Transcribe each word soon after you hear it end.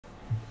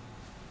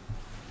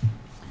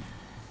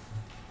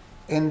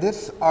In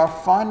this, our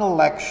final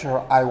lecture,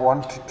 I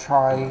want to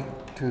try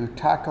to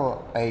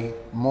tackle a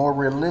more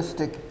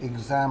realistic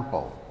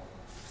example.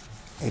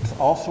 It's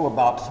also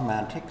about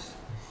semantics,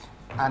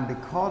 and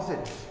because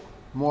it's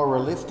more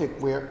realistic,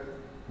 we're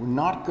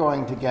not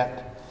going to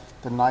get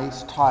the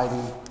nice,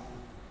 tidy,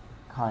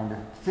 kind of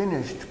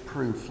finished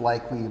proof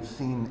like we've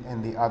seen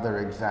in the other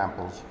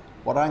examples.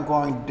 What I'm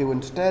going to do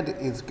instead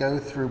is go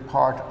through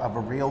part of a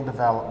real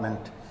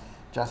development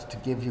just to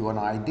give you an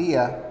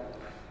idea.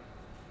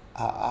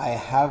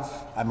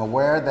 I'm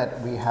aware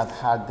that we have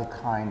had the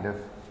kind of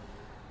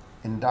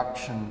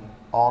induction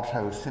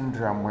auto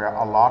syndrome where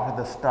a lot of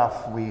the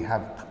stuff we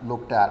have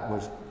looked at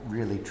was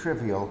really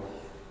trivial,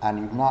 and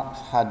you've not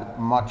had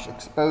much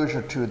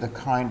exposure to the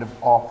kind of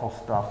awful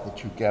stuff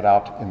that you get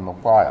out in the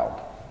wild.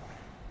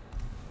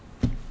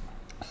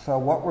 So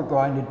what we're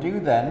going to do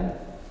then,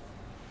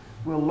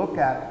 we'll look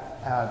at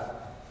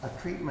a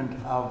treatment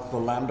of the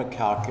lambda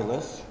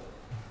calculus,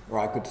 or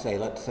I could say,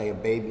 let's say, a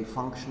baby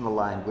functional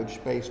language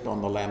based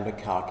on the lambda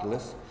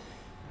calculus.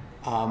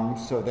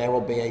 So there will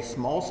be a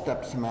small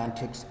step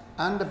semantics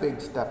and a big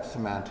step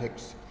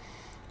semantics.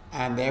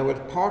 And there was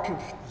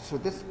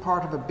this is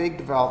part of a big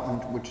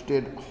development which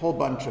did a whole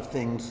bunch of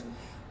things.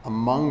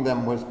 Among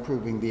them was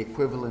proving the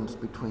equivalence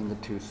between the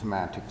two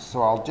semantics.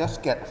 So I'll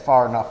just get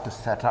far enough to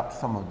set up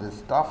some of this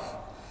stuff.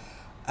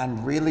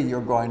 And really you're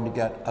going to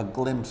get a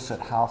glimpse at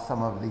how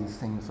some of these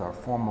things are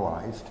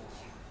formalized.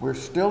 We're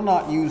still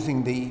not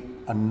using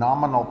a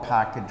nominal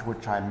package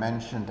which I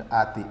mentioned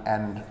at the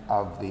end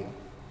of the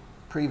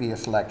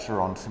previous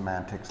lecture on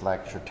semantics,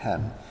 lecture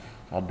 10.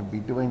 I'll be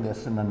doing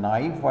this in a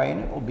naive way,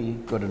 and it will be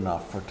good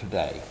enough for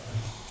today.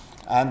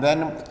 And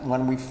then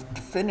when we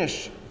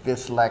finish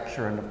this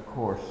lecture, and of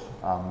course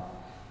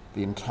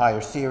the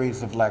entire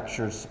series of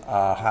lectures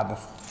have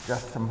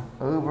just some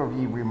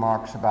overview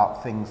remarks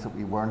about things that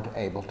we weren't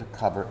able to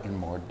cover in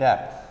more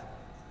depth.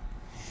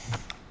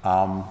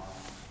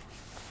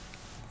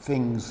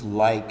 Things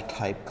like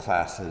type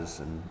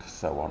classes and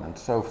so on and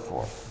so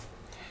forth.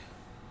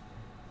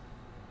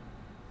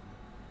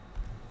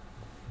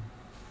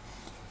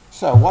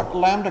 So what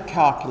lambda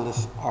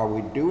calculus are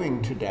we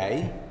doing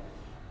today?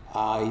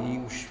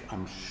 I'm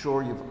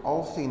sure you've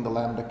all seen the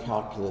lambda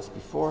calculus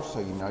before, so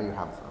you know you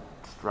have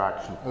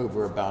abstraction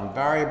over a bound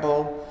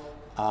variable,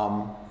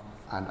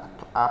 and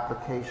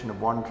application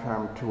of one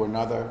term to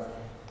another.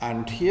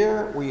 And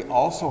here we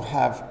also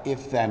have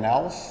if then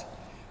else,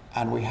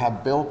 and we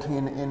have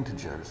built-in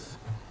integers.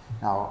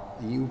 Now,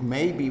 you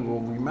maybe will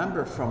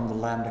remember from the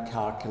lambda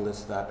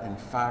calculus that in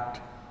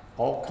fact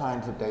all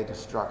kinds of data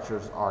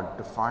structures are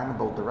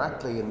definable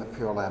directly in the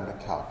pure lambda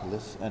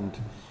calculus, and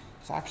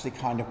it's actually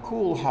kind of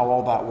cool how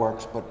all that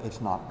works, but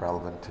it's not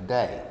relevant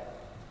today.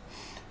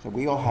 So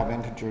we all have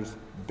integers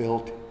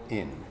built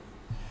in.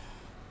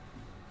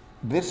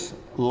 This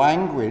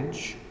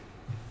language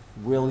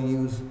will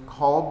use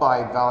call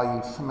by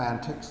value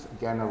semantics.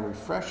 Again, a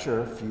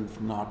refresher if you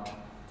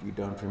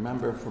don't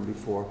remember from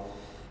before.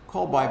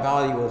 Call by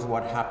value is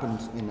what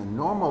happens in a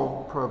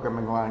normal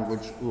programming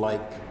language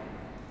like,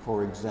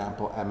 for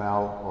example,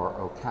 ML or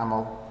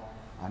OCaml,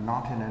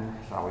 not in a,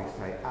 shall we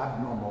say,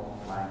 abnormal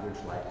language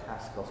like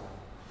Haskell.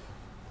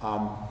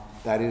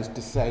 That is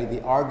to say,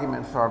 the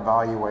arguments are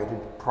evaluated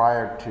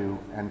prior to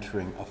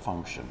entering a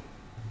function.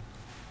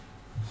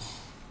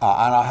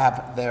 And I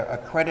have there a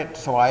credit,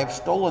 so I have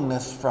stolen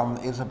this from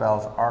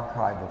Isabel's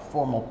archive of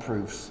formal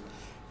proofs,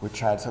 which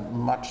has a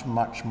much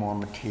more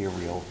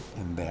material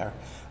in there.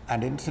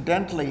 And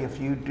incidentally,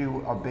 if you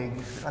do a big,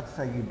 let's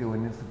say you do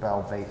an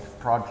Isabel-based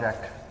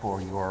project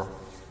for your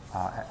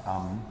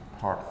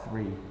Part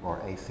 3 or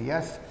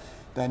ACS,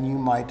 then you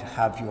might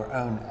have your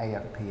own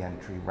AFP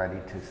entry ready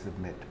to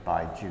submit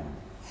by June.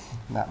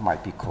 And that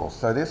might be cool.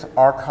 So this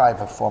archive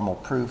of formal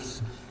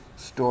proofs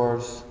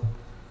stores,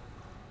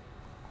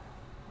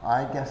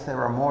 I guess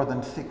there are more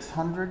than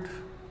 600,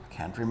 I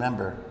can't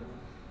remember,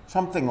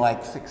 something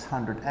like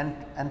 600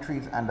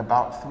 entries and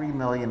about 3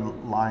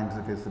 million lines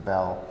of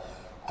Isabel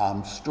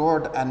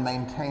stored and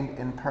maintained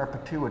in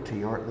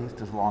perpetuity, or at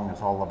least as long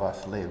as all of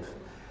us live,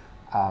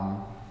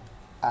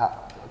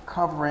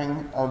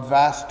 covering a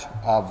vast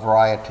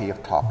variety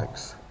of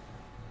topics.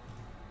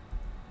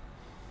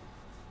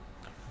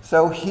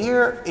 So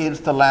here is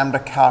the lambda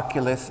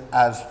calculus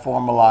as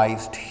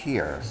formalized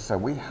here. So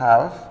we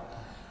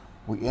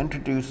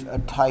introduce a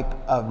type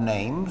of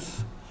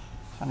names,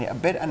 a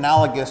bit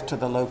analogous to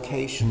the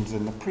locations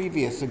in the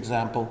previous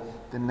example.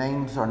 The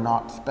names are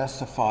not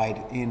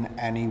specified in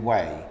any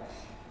way.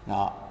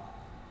 Now,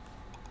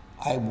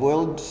 I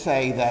would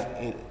say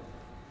that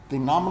the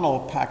nominal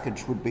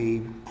package would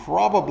be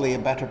probably a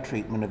better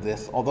treatment of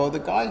this, although the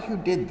guy who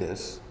did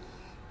this,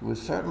 who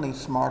was certainly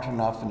smart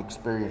enough and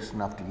experienced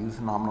enough to use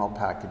the nominal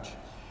package,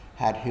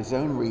 had his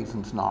own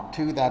reasons not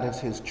to. That is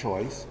his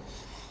choice.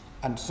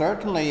 And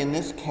certainly in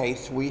this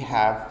case, we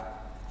have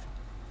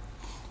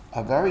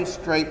a very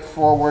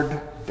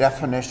straightforward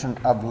definition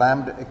of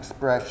lambda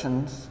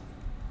expressions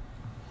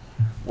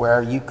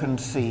where you can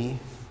see,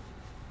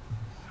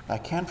 I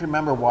can't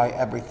remember why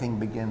everything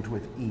begins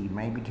with E,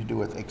 maybe to do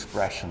with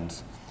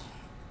expressions.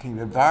 can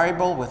be a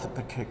variable with a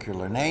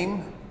particular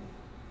name,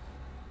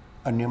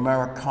 a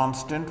numeric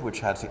constant which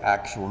has the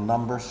actual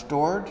number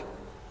stored.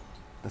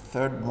 The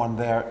third one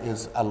there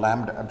is a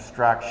lambda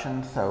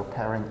abstraction, so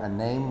pairing a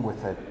name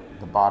with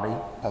the body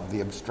of the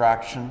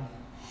abstraction.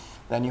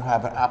 Then you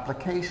have an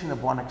application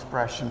of one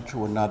expression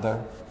to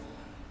another.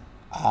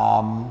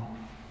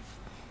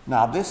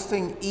 Now this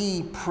thing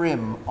E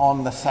prim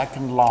on the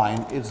second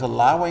line is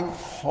allowing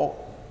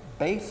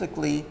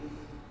basically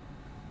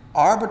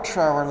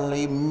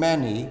arbitrarily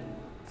many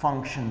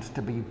functions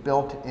to be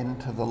built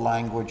into the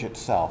language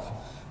itself.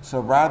 So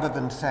rather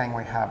than saying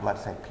we have,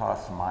 let's say,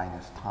 plus,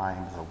 minus,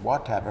 times, or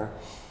whatever,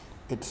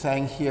 it's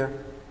saying here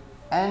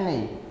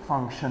any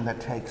function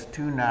that takes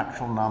two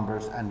natural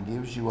numbers and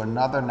gives you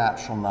another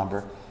natural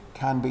number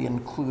can be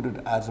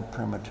included as a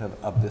primitive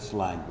of this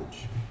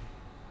language.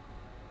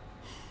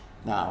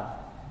 Now,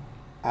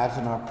 as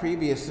in our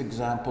previous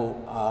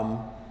example,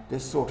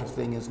 this sort of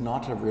thing is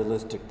not a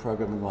realistic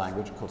programming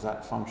language because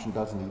that function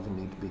doesn't even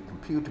need to be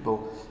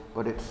computable,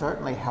 but it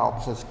certainly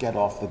helps us get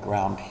off the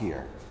ground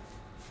here.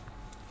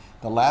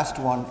 The last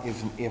one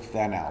is an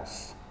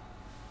if-then-else.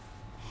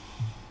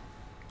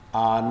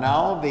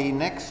 Now the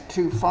next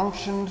two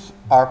functions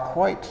are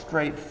quite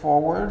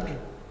straightforward.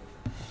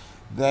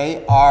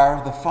 They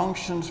are the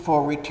functions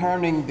for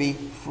returning the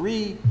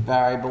free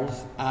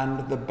variables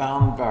and the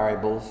bound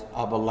variables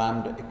of a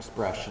lambda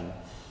expression.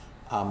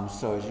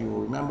 So as you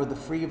remember, the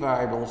free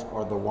variables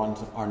are the ones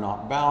that are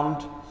not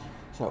bound.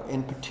 So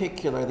in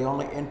particular, the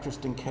only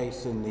interesting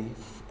case in the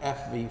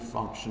FV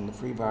function, the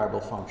free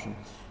variable function,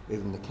 is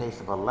in the case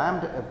of a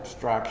lambda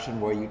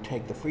abstraction where you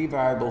take the free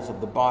variables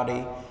of the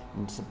body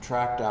and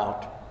subtract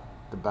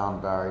out the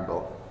bound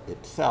variable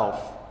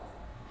itself.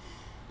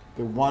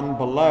 The one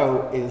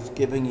below is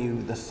giving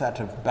you the set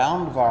of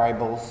bound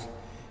variables.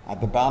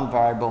 The bound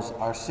variables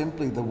are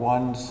simply the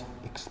ones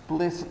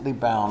explicitly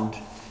bound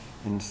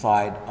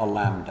inside a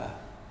lambda.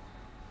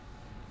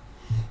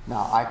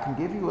 Now, I can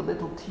give you a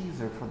little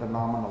teaser for the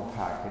nominal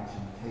package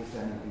in case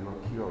any of you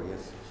are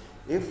curious.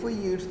 If we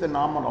use the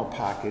nominal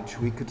package,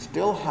 we could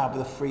still have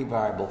the free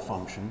variable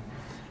function.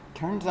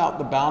 Turns out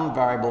the bound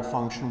variable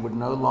function would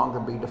no longer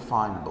be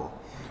definable.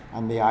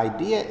 And the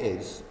idea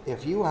is,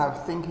 if you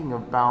have thinking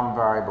of bound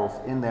variables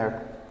in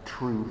their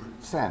true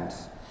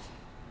sense,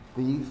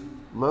 these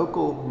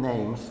local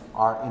names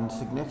are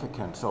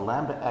insignificant. So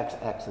lambda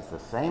xx is the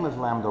same as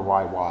lambda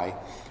yy,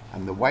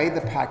 and the way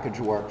the package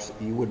works,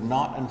 you would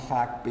not in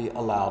fact be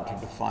allowed to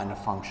define a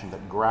function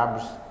that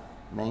grabs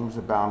names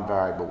of bound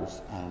variables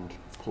and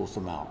pulls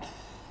them out.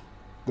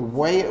 The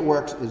way it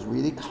works is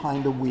really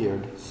kind of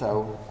weird,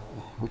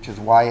 which is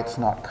why it's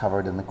not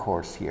covered in the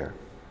course here.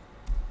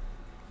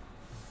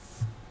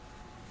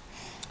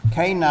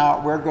 Okay,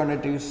 now we're going to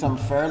do some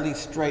fairly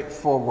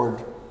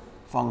straightforward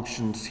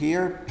functions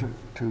here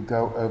to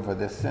go over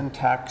the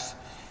syntax.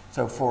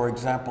 So for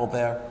example,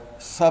 they're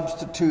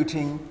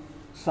substituting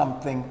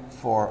something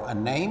for a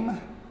name.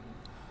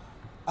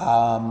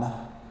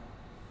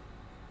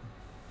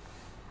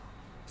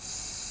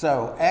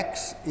 So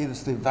x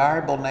is the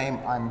variable name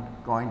I'm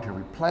going to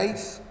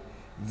replace.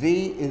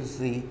 V is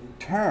the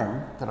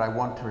term that I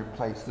want to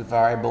replace the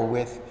variable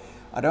with.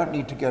 I don't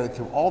need to go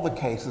through all the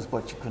cases,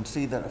 but you can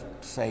see that,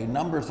 say,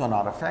 numbers are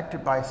not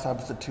affected by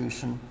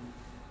substitution.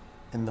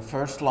 In the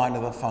first line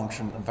of the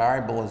function, the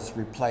variable is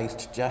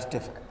replaced just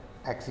if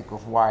x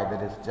equals y,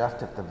 that is,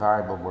 just if the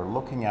variable we're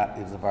looking at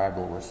is the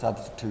variable we're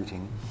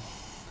substituting.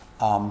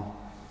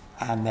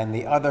 And then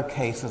the other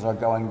cases are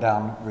going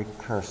down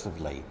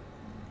recursively.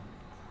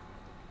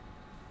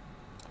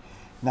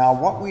 Now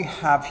what we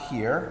have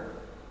here,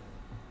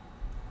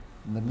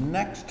 the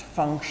next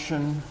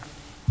function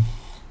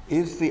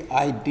is the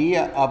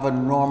idea of a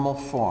normal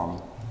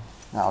form.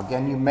 Now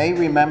again, you may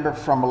remember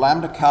from a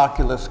lambda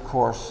calculus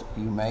course,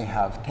 you may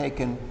have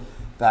taken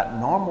that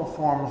normal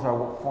forms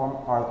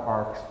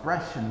are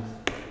expressions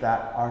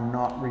that are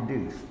not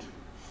reduced.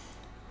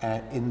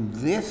 In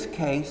this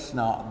case,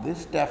 now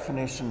this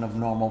definition of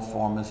normal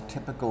form is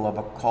typical of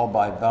a call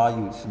by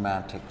value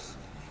semantics,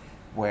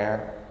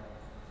 where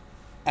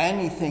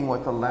anything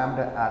with a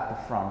lambda at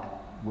the front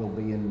will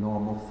be in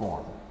normal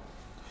form.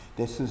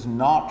 This is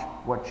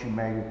not what you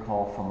may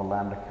recall from a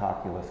lambda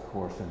calculus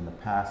course in the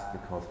past,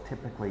 because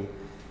typically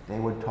they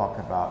would talk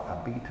about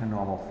a beta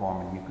normal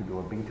form and you could do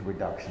a beta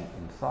reduction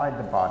inside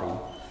the body.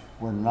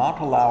 We're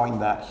not allowing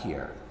that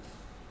here.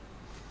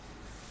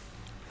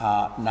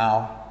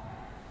 Now,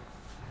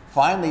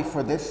 finally,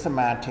 for this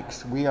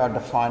semantics, we are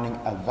defining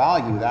a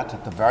value. That's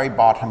at the very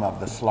bottom of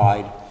the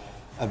slide.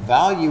 A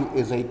value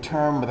is a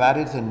term that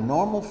is in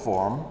normal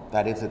form,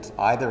 that is, it's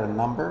either a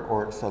number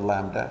or it's a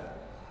lambda,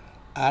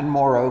 and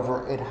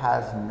moreover, it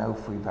has no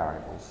free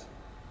variables.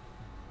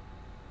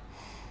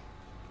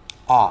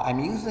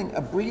 I'm using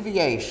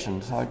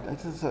abbreviations, so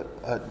this is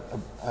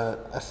a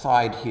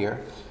aside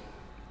here.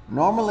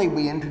 Normally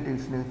we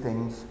introduce new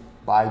things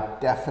by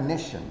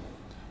definition.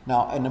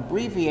 Now an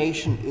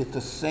abbreviation is the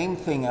same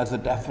thing as a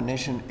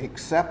definition,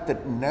 except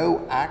that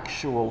no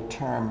actual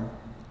term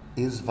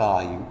is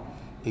value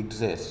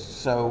exists.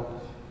 So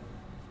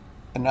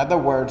In other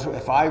words,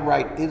 if I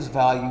write is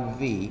value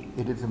v,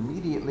 it is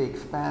immediately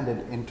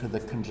expanded into the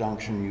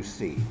conjunction you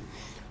see.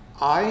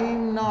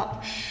 I'm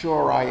not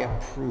sure I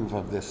approve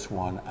of this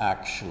one,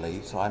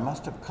 actually, so I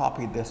must have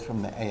copied this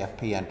from the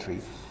AFP entry.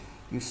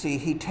 You see,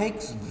 he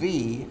takes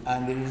v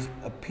and it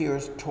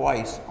appears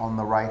twice on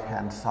the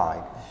right-hand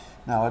side.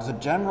 Now, as a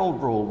general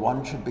rule,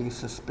 one should be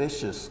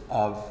suspicious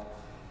of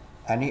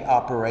any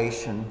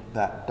operation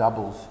that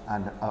doubles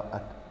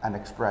an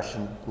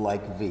expression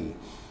like v.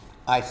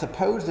 I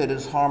suppose it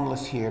is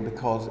harmless here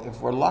because if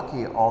we're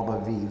lucky, all the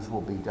v's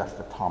will be just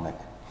atomic,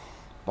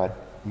 but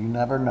you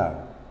never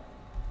know.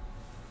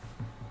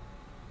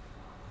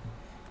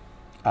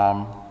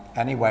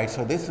 Anyway,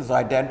 so this is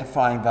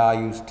identifying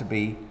values to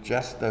be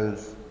just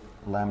those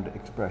lambda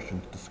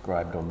expressions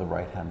described on the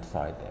right-hand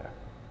side there.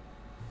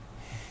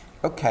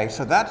 Okay,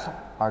 so that's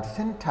our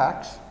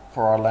syntax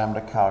for our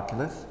lambda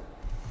calculus.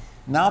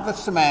 Now the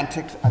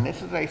semantics, and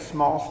this is a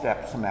small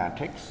step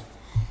semantics.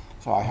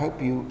 So I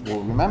hope you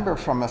will remember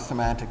from a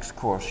semantics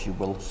course you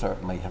will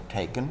certainly have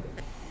taken.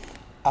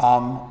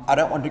 I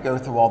don't want to go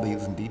through all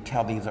these in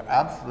detail. These are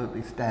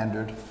absolutely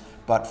standard.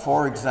 But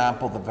for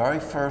example, the very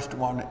first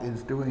one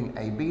is doing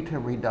a beta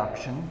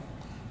reduction.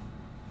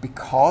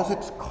 Because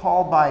it's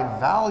called by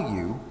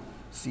value,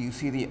 so you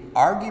see the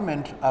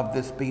argument of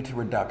this beta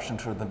reduction,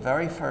 so the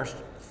very first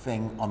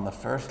thing on the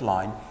first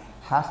line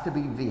has to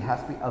be v,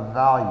 has to be a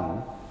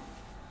value.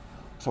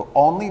 So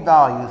only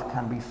values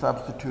can be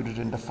substituted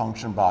into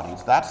function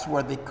bodies. That's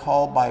where the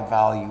call by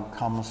value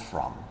comes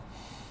from.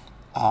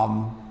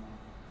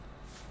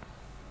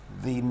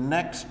 The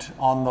next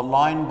on the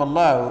line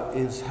below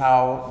is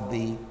how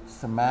the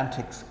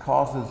semantics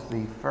causes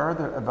the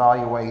further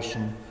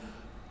evaluation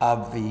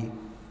of the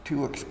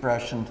two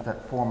expressions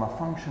that form a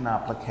function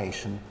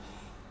application,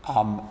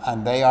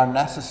 and they are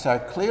necessary.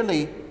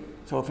 Clearly,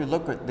 so if you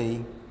look at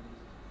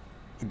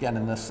again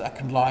in the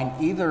second line,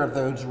 either of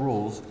those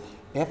rules,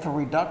 if a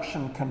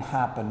reduction can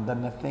happen,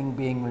 then the thing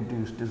being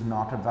reduced is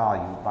not a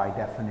value by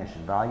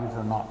definition. Values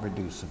are not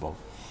reducible.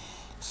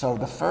 So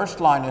the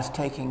first line is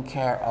taking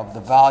care of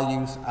the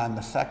values, and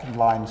the second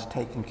line is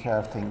taking care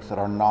of things that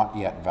are not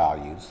yet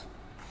values.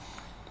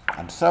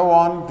 And so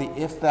on,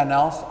 the if then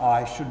else,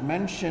 I should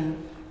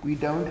mention we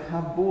don't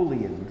have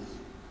Booleans.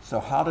 So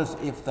how does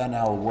if then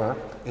else work?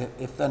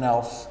 If then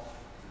else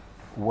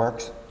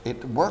works,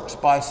 it works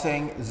by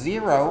saying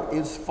 0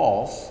 is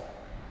false,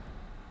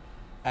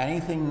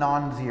 anything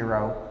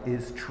non-zero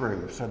is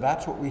true. So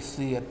that's what we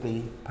see at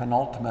the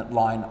penultimate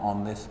line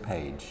on this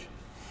page.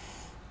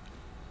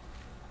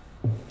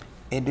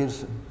 It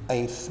is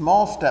a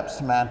small step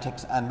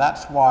semantics, and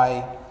that's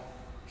why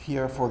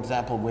here, for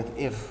example, with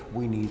if,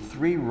 we need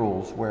 3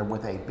 rules, where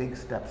with a big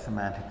step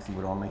semantics, you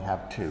would only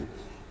have 2.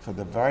 So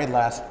the very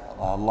last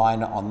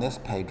line on this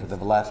page, or the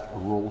last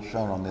rule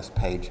shown on this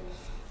page,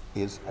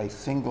 is a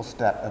single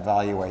step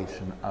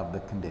evaluation of the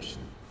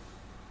condition.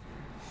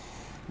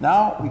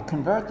 Now we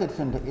convert this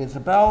into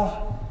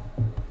Isabelle,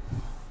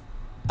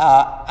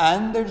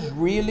 and there's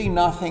really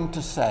nothing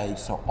to say,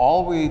 so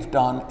all we've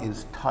done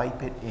is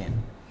type it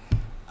in.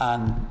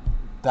 And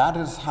that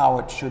is how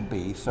it should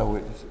be.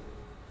 So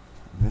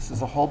this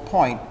is the whole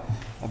point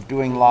of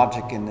doing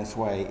logic in this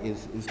way,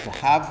 is to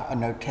have a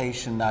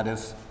notation that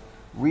is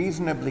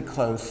reasonably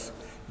close.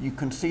 You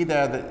can see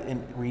there that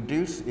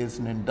reduce is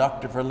an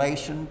inductive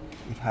relation.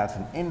 It has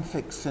an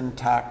infix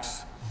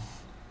syntax.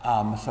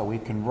 So we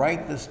can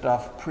write this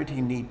stuff pretty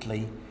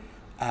neatly.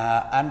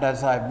 And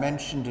as I've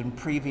mentioned in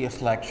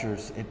previous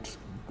lectures, it's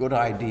a good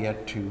idea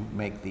to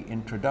make the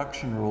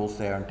introduction rules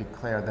there and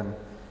declare them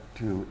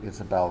to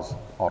Isabelle's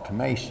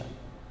automation.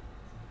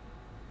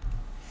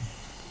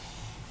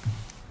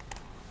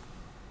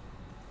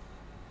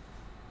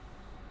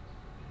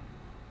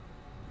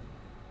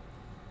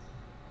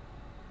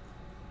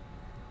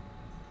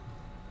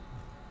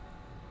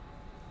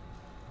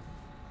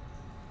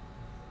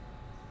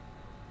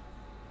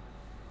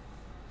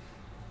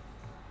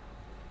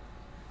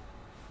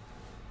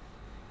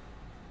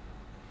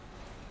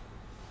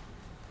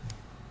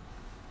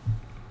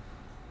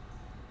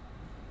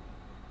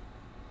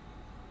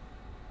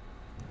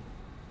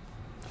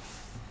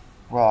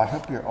 Well, I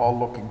hope you're all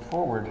looking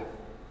forward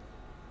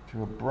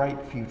to a bright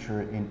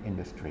future in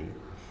industry.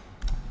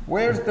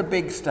 Where's the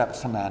big step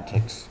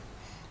semantics?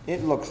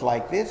 It looks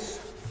like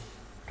this.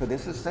 So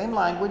this is the same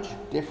language,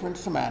 different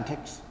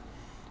semantics.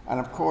 And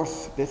of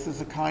course, this is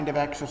the kind of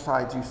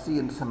exercise you see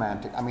in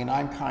semantics. I mean,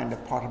 I'm kind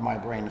of, part of my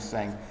brain is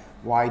saying,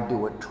 why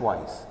do it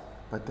twice?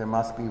 But there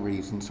must be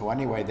reasons. So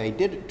anyway, they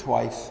did it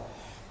twice.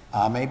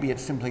 Maybe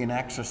it's simply an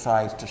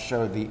exercise to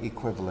show the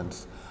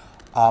equivalence.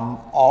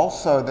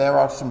 Also, there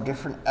are some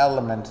different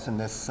elements in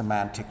this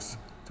semantics.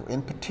 So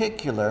in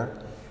particular,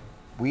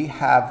 we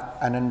have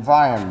an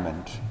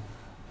environment.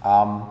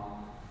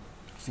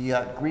 See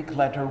that Greek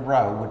letter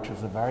rho, which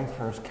is the very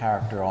first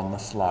character on the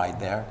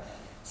slide there.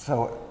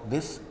 So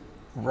this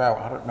rho,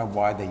 I don't know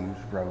why they use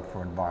rho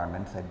for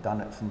environments. They've done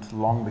it since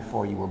long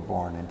before you were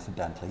born,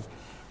 incidentally.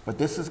 But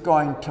this is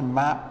going to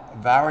map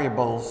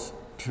variables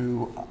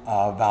to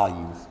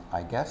values,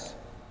 I guess.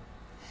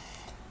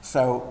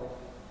 So,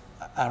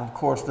 and of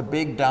course the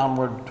big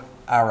downward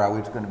arrow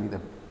is going to be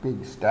the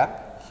big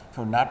step.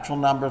 So natural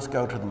numbers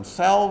go to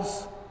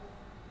themselves.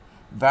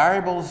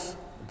 Variables,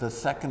 the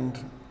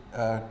second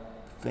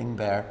thing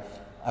there,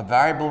 a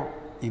variable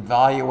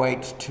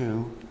evaluates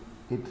to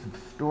its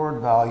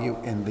stored value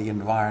in the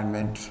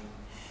environment.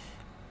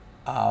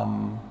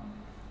 And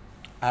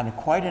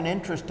quite an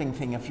interesting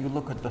thing, if you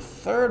look at the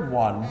third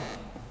one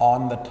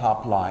on the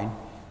top line,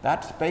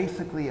 that's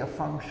basically a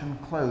function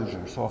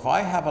closure. So if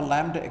I have a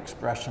lambda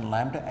expression,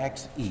 lambda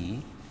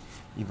xe,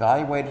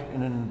 evaluated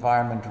in an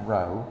environment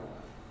rho,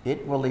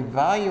 it will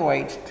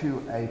evaluate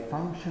to a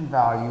function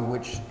value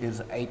which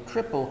is a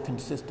triple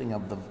consisting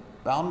of the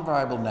bound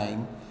variable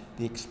name,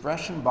 the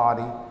expression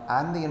body,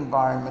 and the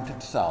environment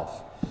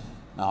itself.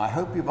 Now, I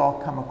hope you've all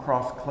come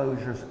across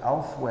closures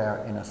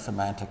elsewhere in a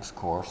semantics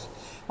course.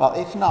 Well,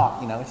 if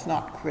not, it's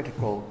not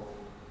critical.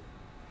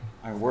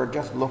 I mean, we're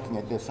just looking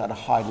at this at a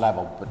high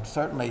level, but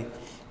certainly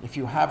if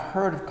you have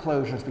heard of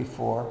closures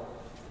before,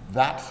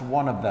 that's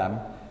one of them.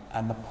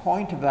 And the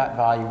point of that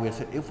value is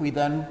that if we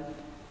then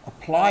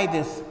apply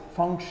this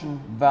function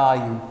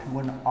value to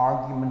an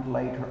argument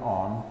later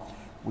on,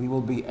 we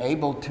will be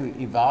able to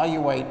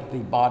evaluate the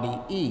body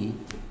E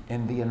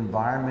in the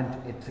environment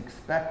it's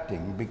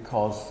expecting,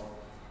 because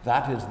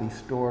that is the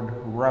stored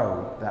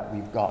row that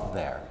we've got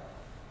there.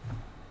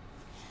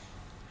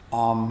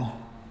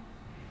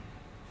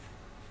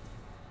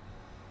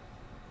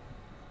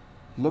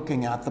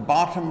 Looking at the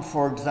bottom,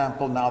 for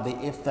example, now the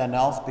if then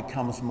else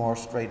becomes more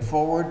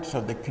straightforward. So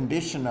the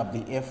condition of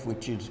the if,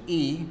 which is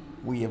E,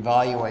 we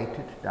evaluate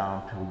it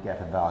down till we get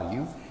a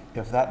value.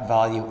 If that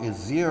value is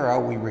 0,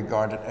 we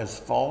regard it as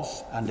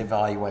false and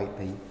evaluate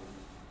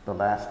the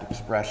last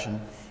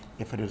expression.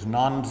 If it is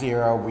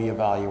non-zero, we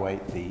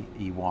evaluate the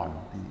E1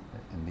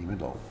 in the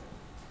middle.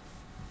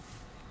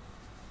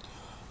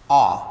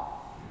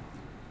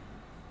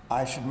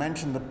 I should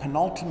mention the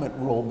penultimate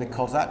rule,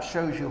 because that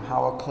shows you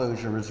how a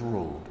closure is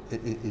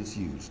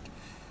used.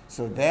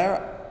 So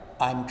there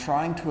I'm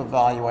trying to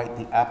evaluate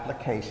the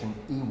application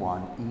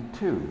E1,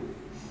 E2.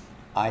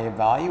 I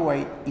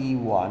evaluate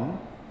E1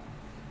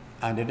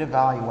 and it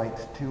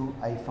evaluates to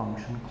a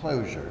function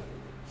closure.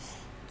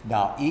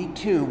 Now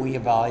E2 we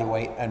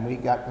evaluate and we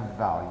get the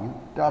value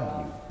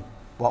W.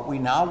 What we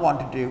now want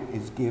to do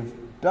is give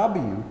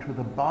W to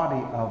the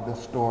body of the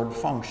stored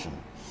function.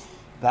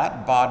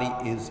 That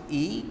body is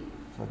E,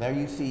 so there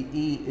you see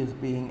E is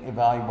being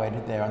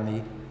evaluated there on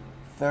the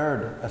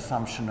third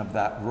assumption of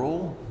that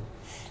rule.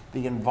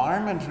 The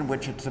environment in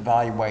which it's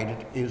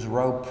evaluated is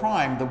rho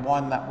prime, the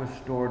one that was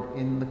stored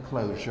in the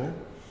closure.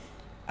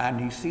 And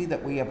you see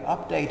that we have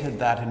updated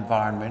that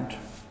environment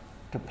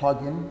to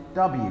plug in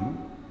W,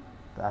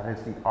 that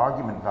is the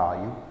argument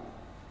value,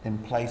 in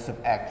place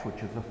of X,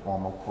 which is the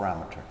formal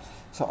parameter.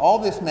 So all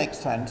this makes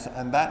sense,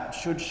 and that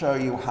should show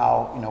you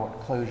how,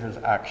 what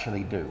closures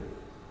actually do.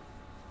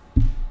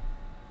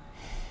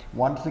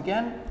 Once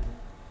again,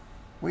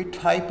 we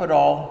type it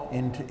all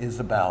into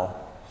Isabelle.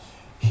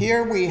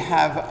 Here we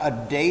have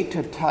a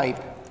data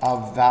type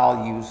of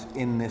values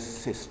in this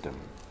system.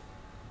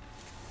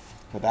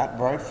 For that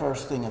very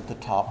first thing at the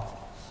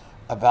top,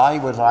 a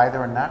value is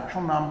either a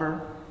natural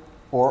number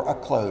or a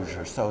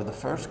closure. So the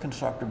first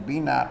constructor,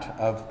 bnat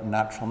of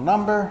natural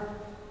number,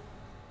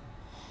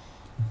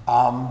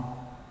 and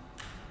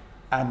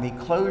the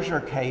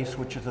closure case,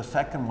 which is the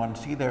second one,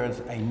 see there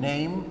is a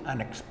name, an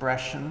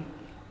expression,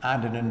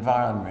 and an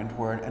environment,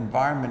 where an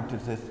environment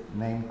is this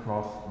name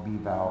cross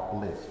bval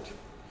list,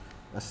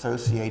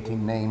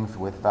 associating names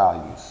with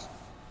values.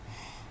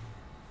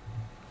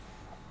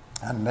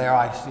 And there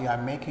I see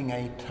I'm making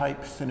a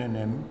type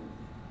synonym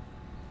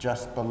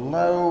just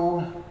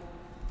below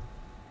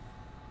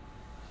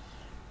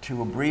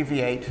to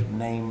abbreviate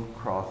name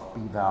cross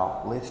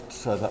bval list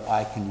so that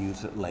I can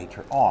use it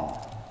later on.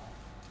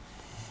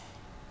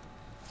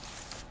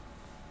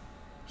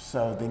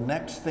 So the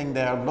next thing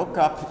there,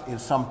 lookup,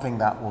 is something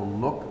that will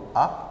look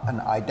up an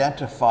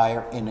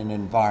identifier in an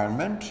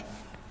environment.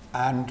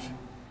 And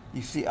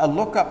you see, a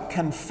lookup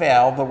can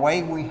fail. The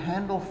way we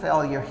handle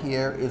failure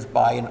here is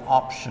by an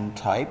option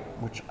type,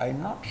 which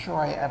I'm not sure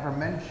I ever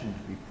mentioned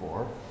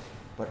before.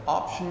 But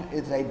option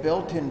is a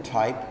built-in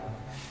type,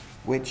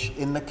 which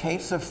in the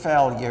case of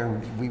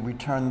failure, we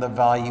return the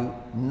value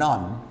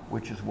none,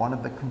 which is one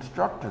of the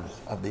constructors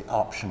of the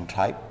option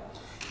type.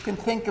 You can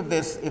think of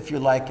this, if you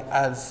like,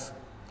 as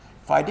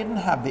if I didn't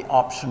have the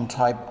option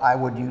type, I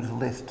would use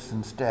lists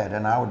instead,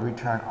 and I would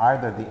return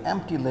either the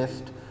empty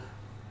list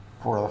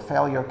for a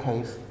failure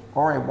case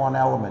or a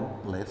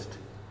one-element list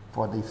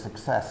for the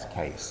success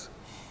case.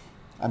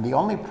 And the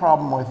only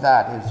problem with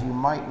that is you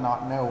might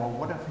not know, well,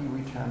 what if you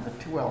returned the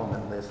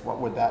two-element list? What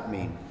would that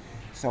mean?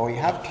 So we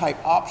have type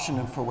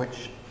option, for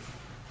which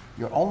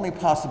your only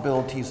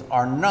possibilities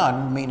are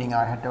none, meaning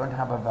I don't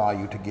have a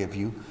value to give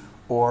you,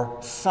 or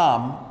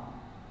some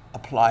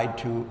applied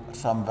to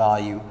some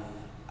value,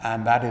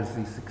 and that is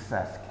the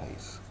success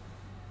case.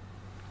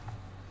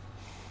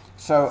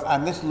 So,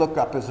 and this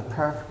lookup is a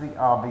perfectly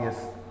obvious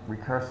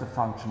recursive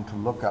function to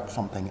look up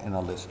something in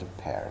a list of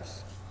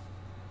pairs.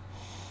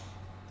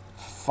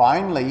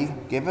 Finally,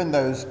 given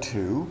those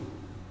two,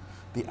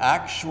 the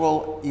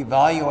actual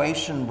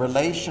evaluation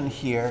relation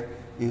here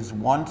is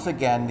once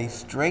again the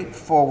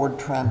straightforward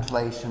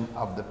translation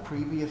of the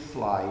previous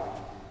slide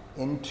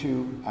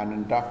into an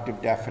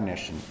inductive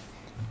definition.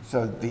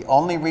 So the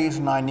only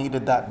reason I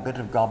needed that bit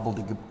of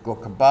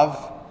gobbledygook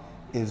above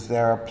is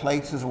there are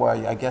places where,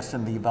 I guess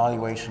in the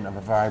evaluation of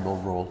a variable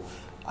rule,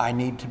 I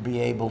need to be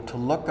able to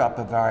look up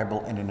a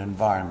variable in an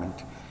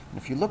environment. And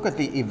if you look at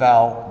the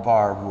eval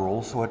var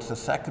rule, so it's the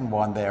second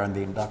one there in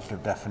the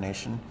inductive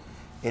definition,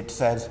 it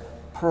says,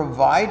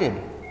 provided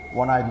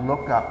when I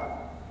look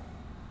up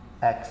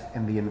x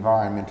in the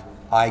environment,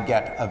 I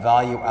get a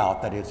value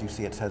out. That is, you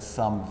see it says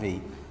sum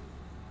v.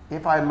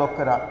 If I look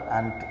it up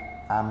and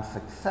am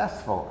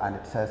successful and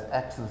it says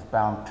x is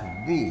bound to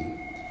v,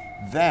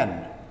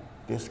 then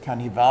this can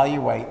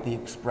evaluate the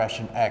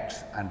expression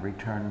x and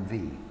return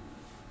v.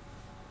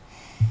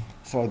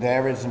 So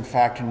there is in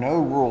fact no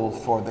rule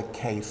for the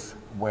case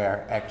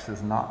where x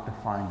is not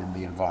defined in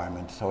the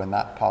environment. So in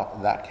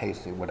that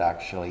case it would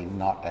actually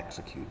not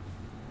execute.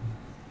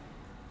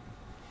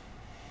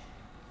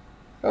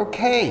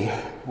 Okay,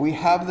 we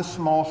have the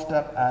small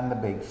step and the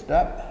big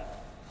step.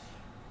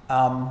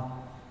 And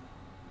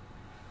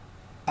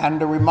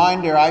a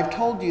reminder, I've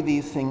told you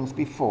these things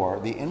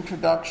before. The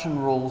introduction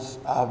rules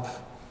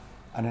of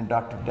an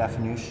inductive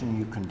definition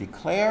you can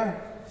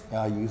declare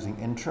using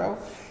intro.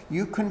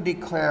 You can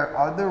declare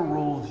other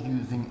rules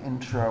using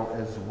intro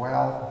as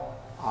well.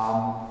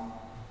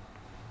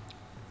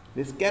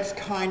 This gets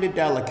kind of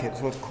delicate,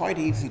 so it's quite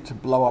easy to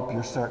blow up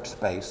your search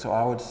space. So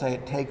I would say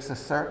it takes a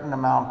certain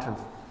amount of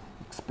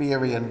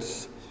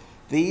experience.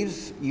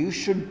 You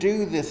should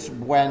do this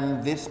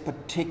when this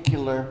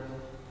particular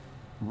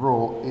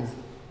rule is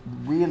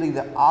really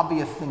the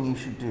obvious thing you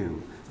should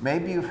do.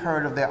 Maybe you've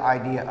heard of the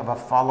idea of a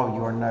follow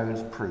your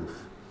nose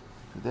proof.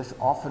 This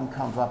often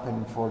comes up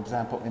in, for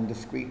example, in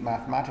discrete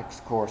mathematics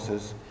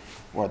courses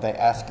where they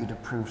ask you to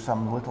prove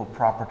some little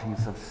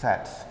properties of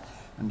sets.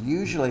 And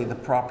usually the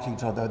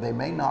properties, although they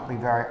may not be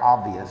very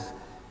obvious,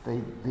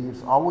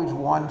 there's always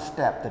one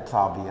step that's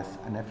obvious.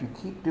 And if you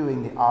keep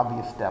doing the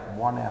obvious step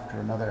one after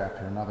another,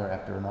 after another,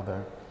 after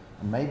another,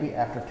 and maybe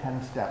after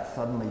 10 steps,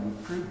 suddenly you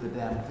prove the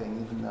damn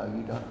thing even though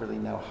you don't really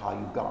know how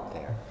you got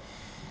there.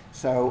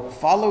 So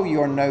follow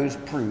your nose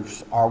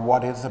proofs are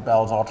what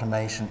Isabel's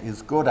automation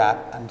is good at,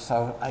 and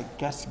so I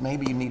guess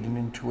maybe you need an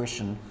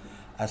intuition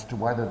as to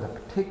whether the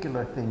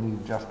particular thing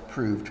you've just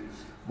proved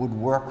would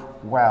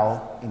work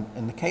well.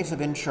 In the case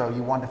of intro,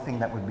 you want a thing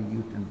that would be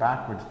used in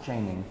backwards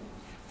chaining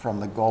from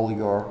the goal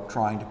you're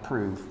trying to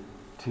prove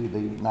to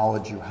the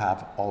knowledge you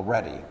have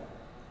already.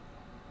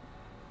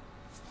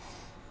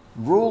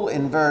 Rule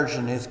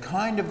inversion is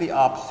kind of the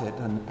opposite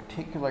in the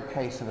particular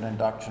case of an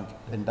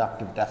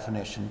inductive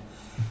definition.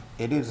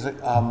 It is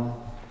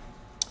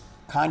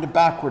kind of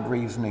backward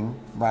reasoning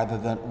rather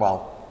than,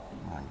 well,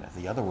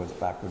 the other was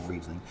backward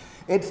reasoning.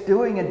 It's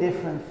doing a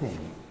different thing.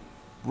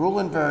 Rule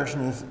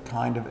inversion is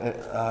kind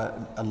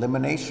of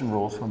elimination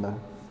rules from the,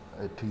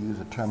 to use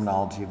a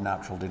terminology of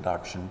natural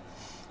deduction.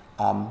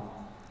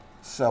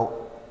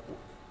 So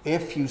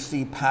if you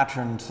see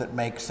patterns that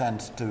make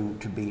sense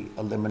to be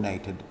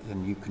eliminated,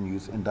 then you can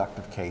use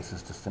inductive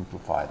cases to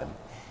simplify them.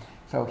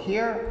 So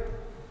here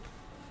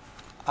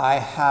I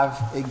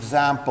have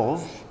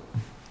examples.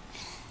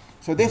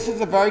 So this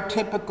is a very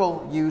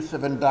typical use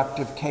of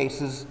inductive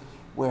cases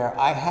where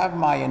I have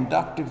my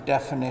inductive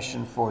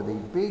definition for the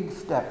big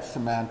step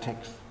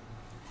semantics,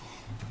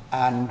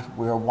 and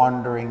we're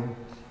wondering,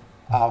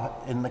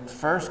 in the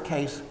first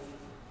case,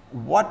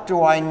 what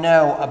do I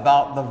know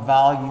about the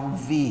value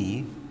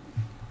v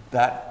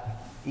that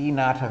E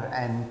naught of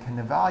n can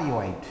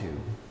evaluate to?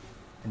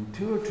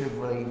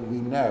 Intuitively, we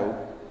know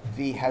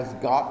v has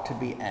got to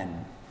be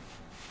n.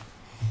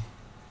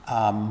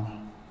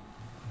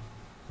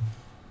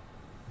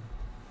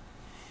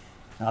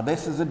 Now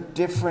this is a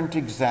different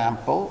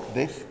example.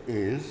 This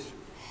is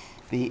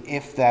the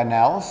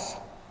if-then-else,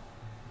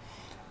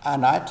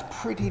 and that's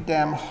pretty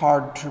damn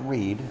hard to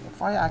read.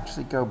 If I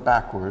actually go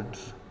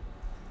backwards,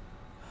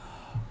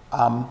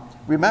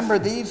 remember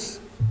these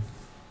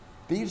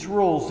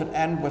rules that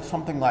end with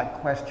something like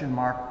question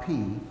mark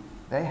p,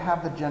 they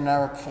have the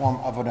generic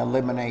form of an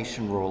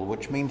elimination rule,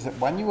 which means that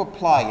when you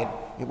apply it,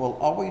 it will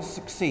always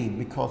succeed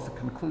because the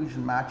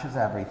conclusion matches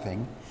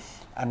everything.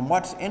 And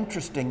what's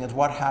interesting is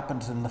what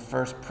happens in the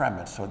first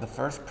premise. So the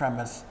first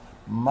premise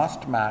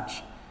must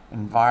match.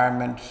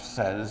 Environment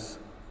says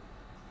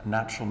a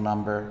natural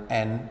number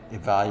n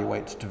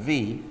evaluates to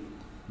v.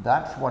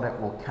 That's what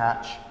it will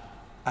catch.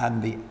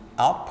 And the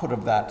output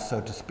of that, so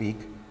to speak,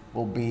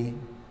 will be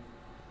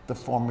the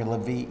formula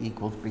v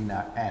equals b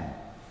naught n.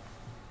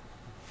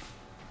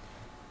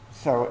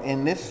 So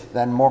in this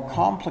then more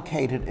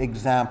complicated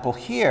example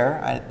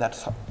here,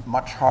 that's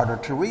much harder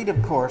to read,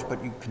 of course,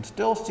 but you can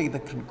still see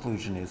the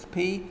conclusion is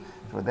p.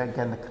 So then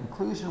again, the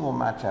conclusion will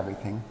match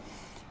everything.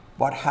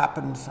 What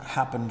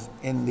happens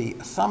in the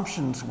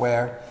assumptions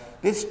where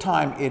this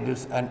time it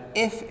is an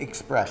if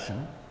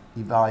expression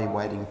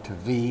evaluating to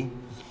v,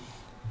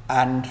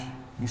 and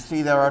you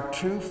see there are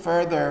two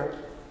further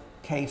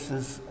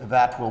cases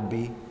that will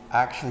be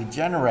actually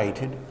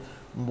generated.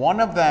 One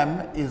of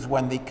them is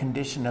when the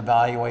condition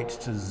evaluates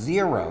to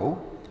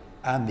 0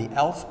 and the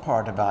else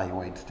part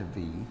evaluates to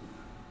v,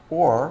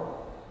 or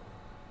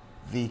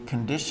the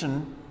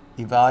condition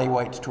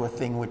evaluates to a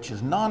thing which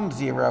is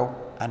non-zero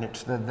and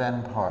it's the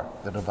then part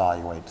that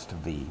evaluates to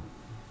v.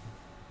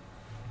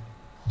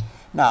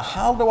 Now,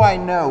 how do I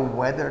know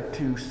whether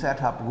to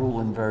set up rule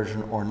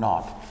inversion or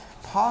not?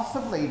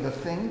 Possibly the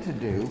thing to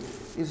do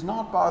is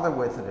not bother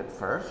with it at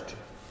first.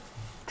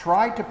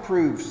 Try to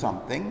prove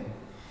something,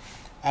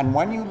 and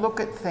when you look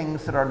at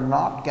things that are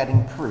not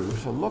getting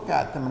proved, so look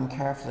at them and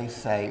carefully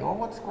say, oh,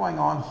 what's going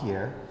on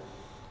here?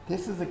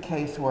 This is a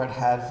case where it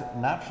has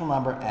natural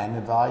number n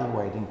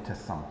evaluating to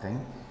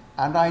something,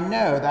 and I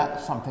know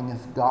that something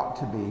has got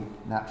to be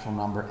natural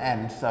number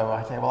n, so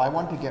I say, well, I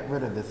want to get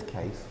rid of this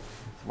case,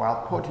 so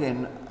I'll put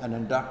in an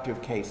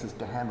inductive cases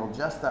to handle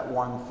just that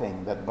one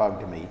thing that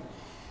bugged me.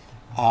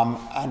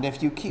 And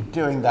if you keep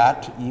doing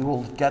that, you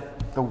will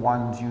get the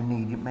ones you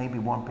need. It maybe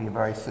won't be a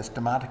very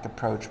systematic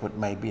approach, but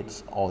maybe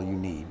it's all you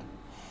need.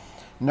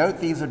 Note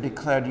these are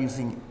declared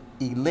using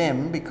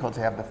elim because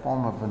they have the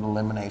form of an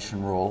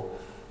elimination rule,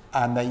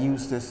 and they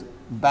use this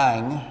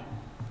bang.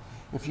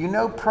 If you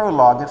know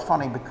Prolog, it's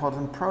funny because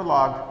in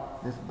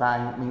Prolog, this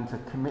bang means a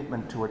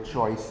commitment to a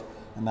choice,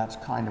 and that's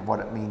kind of what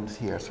it means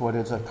here. So it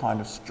is a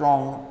kind of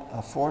strong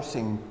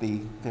forcing the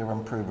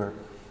theorem prover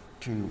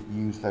to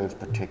use those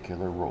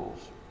particular rules.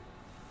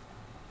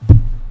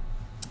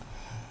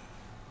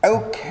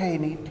 Okay,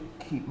 need to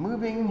keep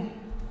moving.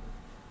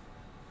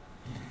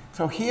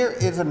 So here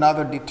is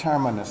another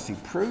determinacy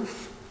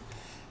proof.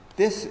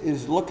 This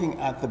is looking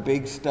at the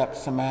big step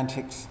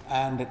semantics,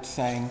 and it's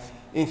saying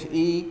if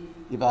E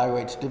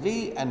evaluates to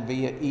V and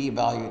E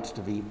evaluates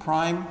to V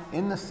prime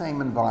in the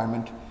same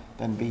environment,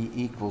 then V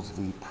equals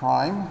V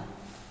prime.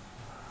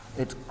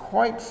 It's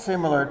quite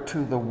similar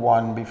to the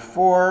one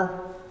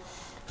before,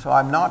 so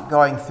I'm not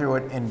going through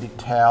it in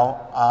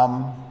detail.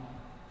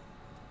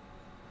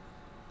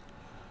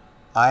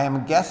 I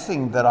am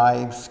guessing that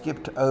I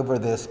skipped over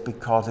this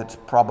because it's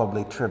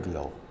probably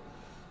trivial.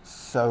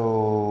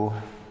 So,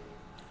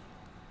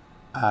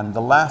 and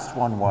the last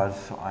one was,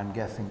 so I'm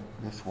guessing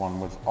this one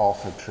was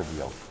also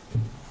trivial.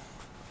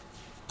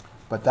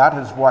 But that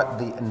is what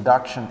the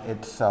induction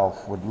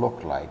itself would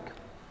look like.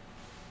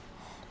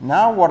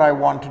 Now what I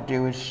want to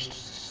do is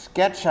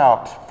sketch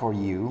out for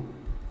you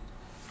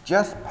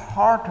just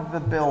part of the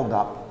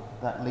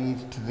build-up that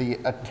leads to the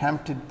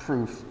attempted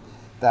proof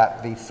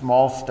that the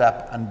small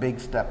step and big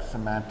step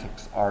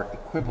semantics are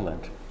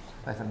equivalent.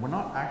 I said, we're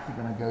not actually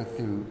going to go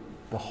through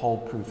the whole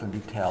proof in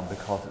detail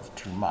because it's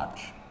too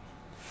much.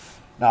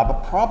 Now, the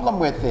problem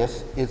with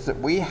this is that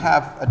we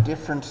have a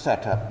different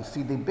setup. You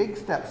see, the big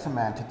step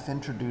semantics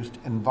introduced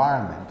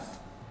environments.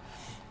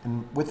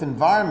 And with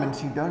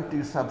environments, you don't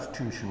do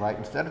substitution, right?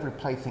 Instead of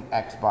replacing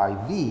x by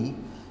v,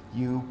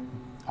 you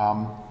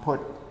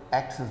put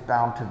x is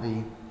bound to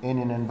v in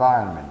an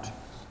environment.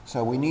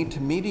 So we need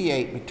to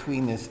mediate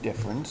between this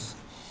difference,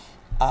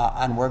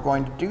 and we're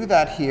going to do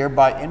that here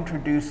by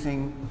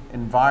introducing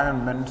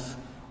environments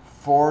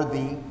for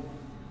the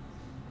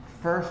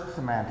first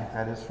semantic,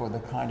 that is for the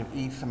kind of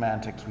E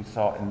semantics we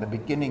saw in the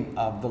beginning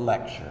of the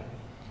lecture.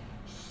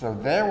 So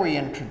there we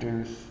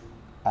introduce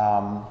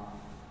the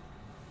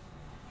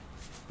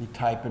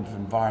type of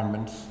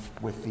environments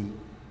with the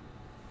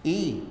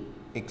E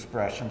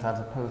expressions as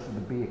opposed to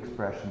the B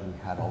expressions we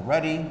had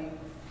already.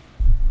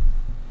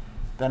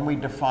 Then we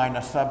define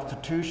a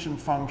substitution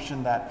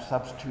function that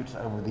substitutes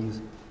over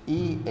these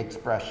E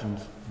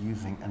expressions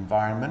using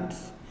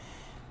environments.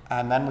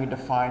 And then we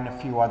define a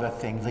few other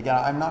things. Again,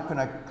 I'm not going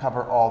to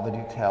cover all the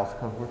details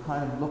because we're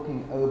kind of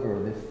looking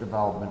over this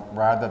development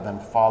rather than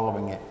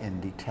following it in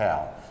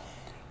detail.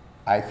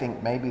 I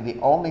think maybe the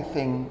only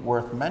thing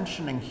worth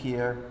mentioning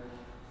here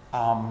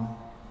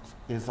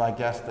is, I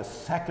guess, the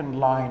second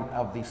line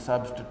of the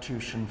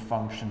substitution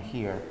function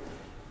here.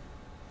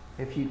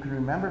 If you can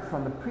remember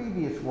from the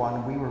previous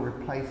one, we were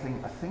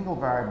replacing a single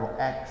variable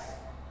x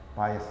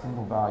by a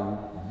single value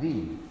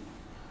v.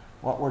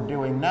 What we're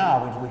doing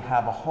now is we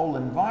have a whole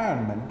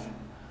environment,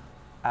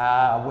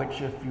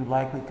 which, if you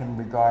like, we can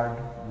regard,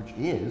 which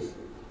is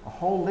a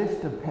whole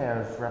list of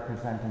pairs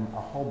representing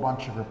a whole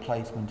bunch of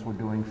replacements we're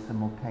doing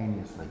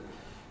simultaneously.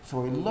 So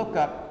we look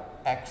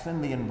up x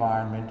in the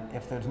environment.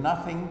 If there's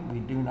nothing, we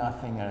do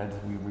nothing, as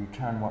we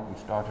return what we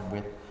started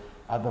with.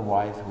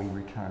 Otherwise, we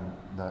return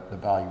the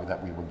value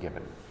that we were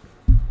given.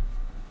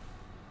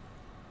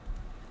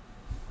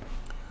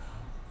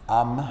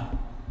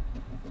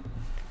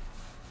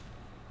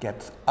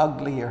 Gets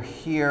uglier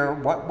here.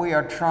 What we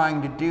are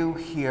trying to do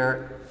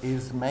here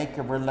is make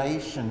a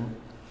relation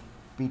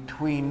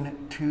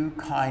between two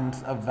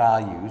kinds of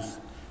values.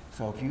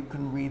 So if you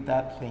can read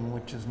that thing,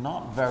 which is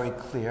not very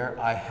clear,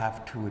 I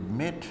have to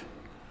admit.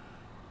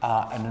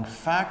 And in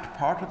fact,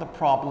 part of the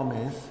problem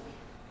is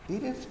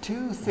it is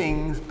two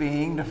things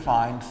being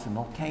defined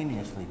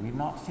simultaneously. We've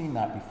not seen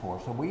that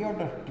before. So we are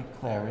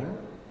declaring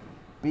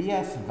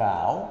BS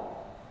val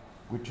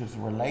which is a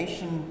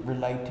relation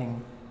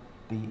relating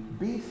the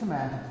B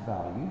semantics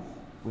values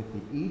with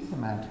the E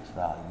semantics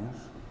values,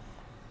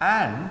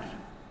 and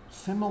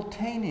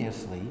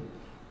simultaneously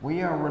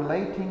we are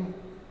relating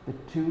the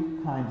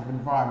two kinds of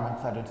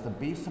environments, that is the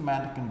B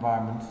semantic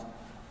environments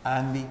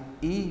and the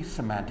E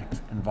semantics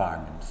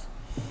environments.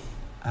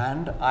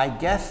 And I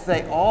guess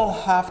they all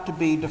have to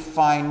be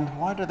defined.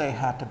 Why do they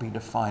have to be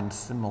defined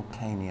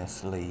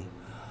simultaneously?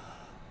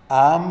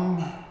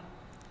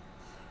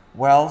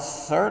 Well,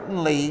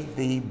 certainly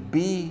the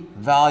B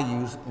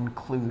values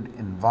include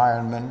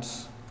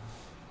environments.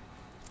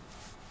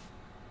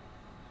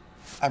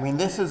 I mean,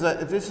 this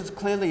is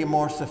clearly a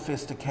more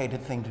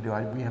sophisticated thing to do.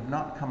 We have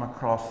not come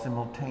across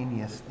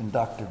simultaneous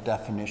inductive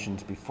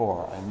definitions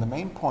before. And the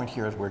main point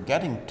here is we're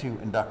getting two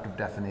inductive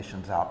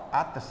definitions out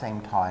at the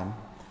same time,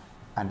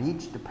 and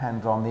each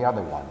depends on the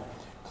other one.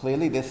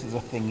 Clearly, this is a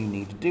thing you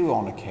need to do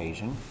on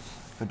occasion.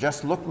 But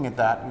just looking at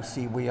that, you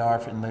see we are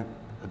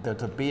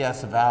there's a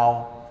BS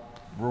val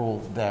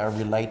rule there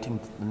relating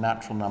to the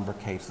natural number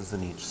cases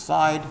in each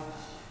side.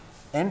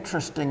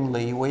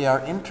 Interestingly, we are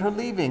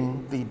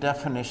interleaving the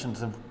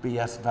definitions of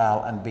BS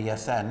val and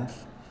BSN.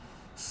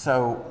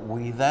 So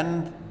we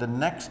then, the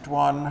next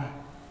one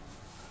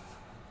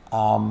is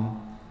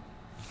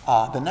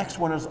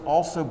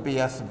also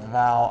BS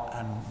val,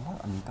 and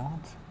what on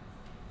God's?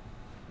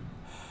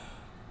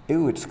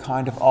 Ooh, it's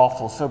kind of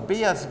awful. So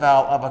BS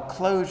val of a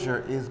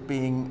closure is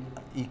being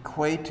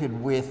equated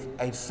with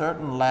a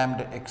certain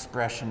lambda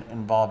expression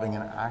involving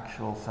an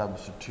actual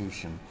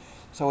substitution.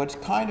 So it's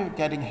kind of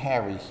getting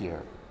hairy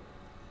here.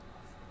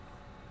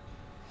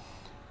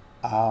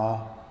 The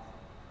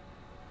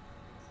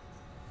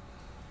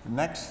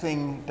next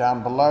thing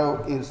down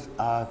below is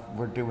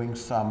we're doing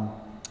some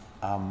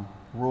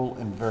rule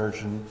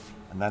inversion,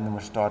 and then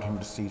we're starting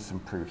to see some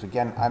proofs.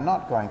 Again, I'm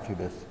not going through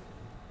this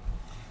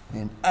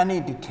in any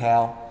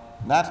detail.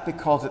 That's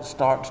because it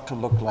starts to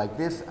look like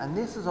this, and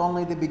this is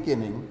only the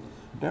beginning.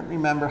 I don't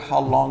remember how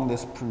long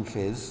this proof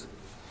is.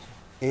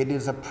 It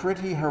is a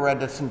pretty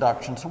horrendous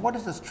induction. So what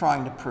is this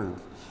trying to prove?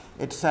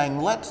 It's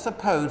saying, let's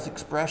suppose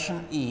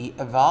expression E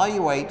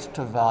evaluates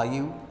to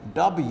value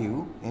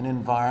W in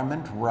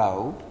environment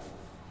rho,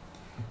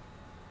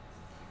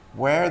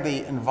 where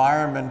the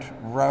environment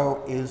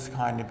rho is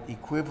kind of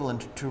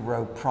equivalent to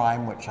rho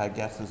prime, which I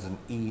guess is an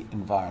E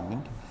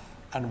environment,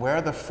 and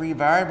where the free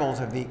variables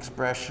of the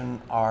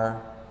expression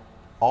are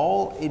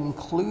all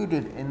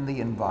included in the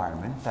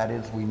environment. That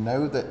is, we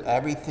know that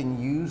everything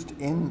used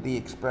in the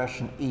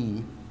expression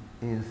E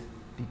is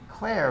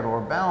declared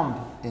or bound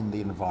in the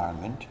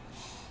environment.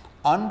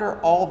 Under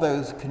all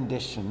those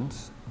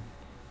conditions,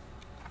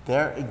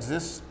 there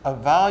exists a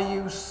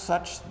value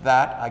such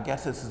that, I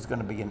guess this is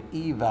going to be an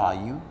E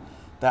value,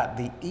 that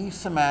the E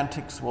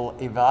semantics will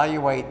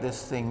evaluate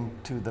this thing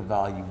to the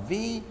value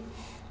V,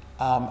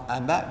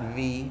 and that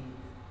V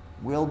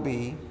will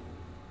be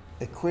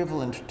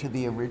equivalent to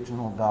the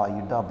original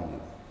value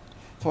W.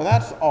 So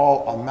that's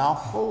all a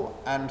mouthful,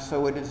 and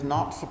so it is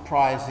not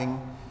surprising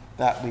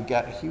that we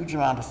get a huge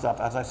amount of stuff.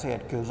 As I say,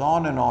 it goes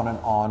on and on and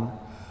on.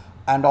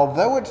 And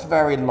although it's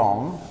very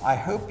long, I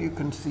hope you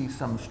can see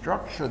some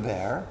structure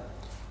there.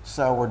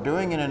 So we're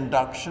doing an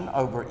induction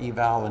over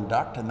eval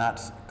induct, and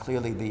that's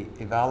clearly the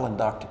eval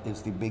induct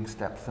is the big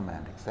step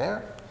semantics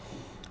there.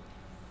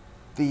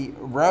 The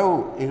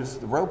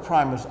rho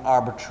prime is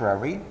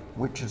arbitrary,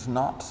 which is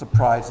not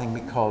surprising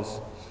because,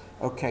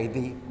 okay,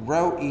 the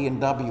rho E and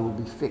W will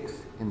be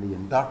fixed in the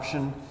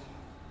induction,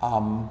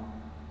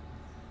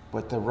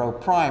 but the rho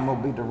prime will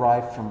be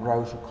derived from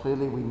rho, so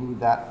clearly we need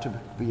that to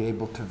be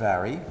able to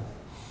vary.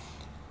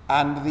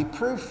 And the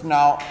proof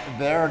now,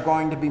 there are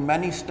going to be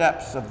many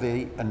steps of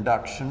the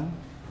induction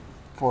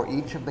for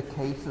each of the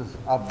cases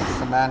of the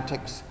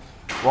semantics.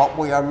 What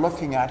we are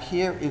looking at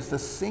here is the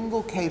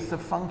single case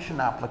of function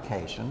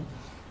application,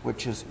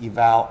 which is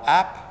eval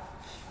app,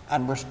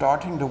 and we're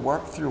starting to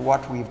work through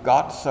what we've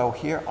got. So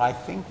here I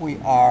think we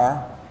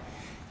are,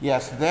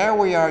 yes, there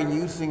we are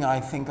using, I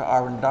think,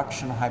 our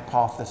induction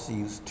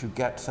hypotheses to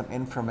get some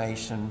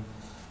information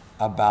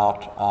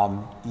about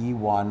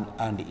E1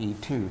 and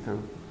E2,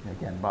 through,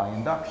 again, by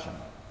induction.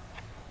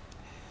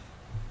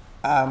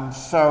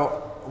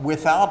 So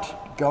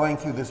without going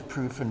through this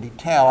proof in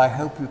detail, I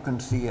hope you can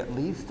see at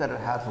least that it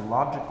has a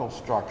logical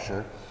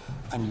structure,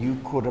 and you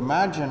could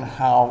imagine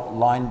how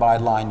line by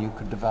line you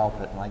could develop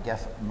it. And I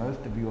guess most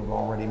of you have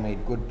already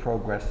made good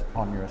progress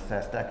on your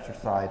assessed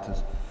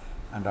exercises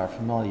and are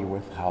familiar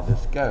with how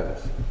this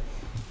goes.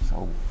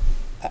 So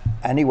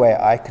anyway,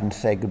 I can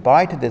say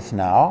goodbye to this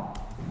now.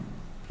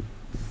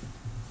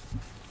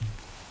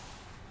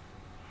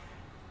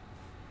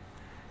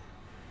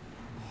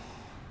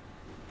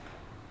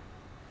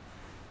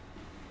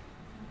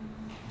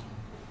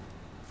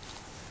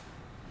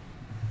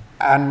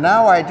 And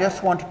now I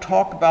just want to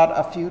talk about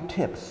a few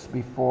tips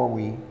before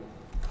we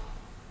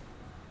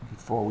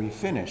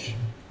finish.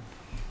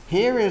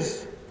 Here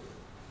is,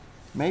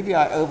 maybe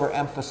I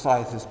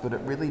overemphasize this, but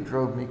it really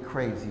drove me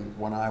crazy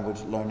when I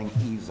was learning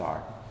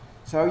EZAR.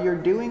 So you're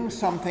doing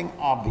something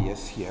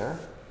obvious here.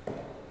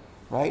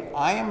 right?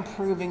 I am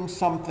proving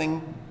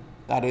something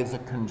that is a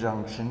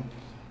conjunction.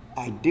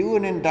 I do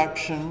an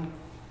induction.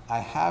 I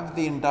have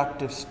the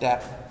inductive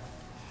step.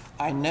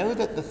 I know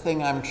that the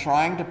thing I'm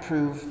trying to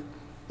prove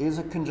is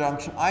a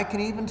conjunction. I can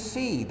even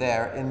see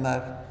there in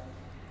the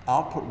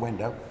output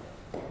window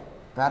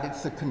that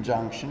it's a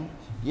conjunction.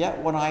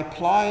 Yet when I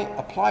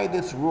apply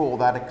this rule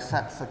that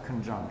accepts a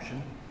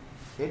conjunction,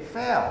 it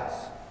fails.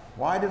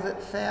 Why does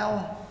it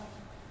fail?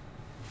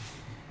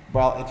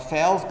 Well, it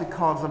fails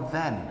because of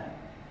then.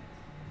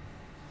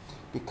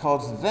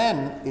 Because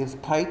then is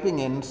piping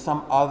in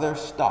some other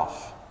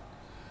stuff.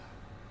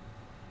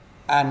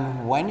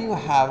 And when you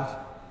have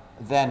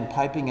then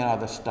piping in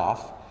other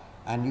stuff,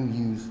 and you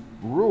use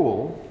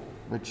rule,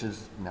 which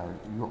is,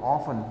 you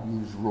often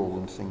use rule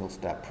in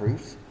single-step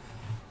proofs,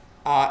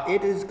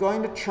 it is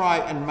going to try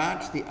and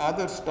match the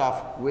other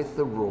stuff with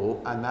the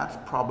rule, and that's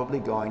probably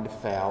going to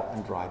fail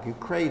and drive you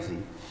crazy.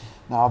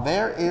 Now,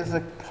 there is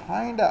a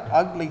kind of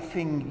ugly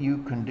thing you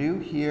can do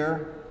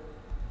here.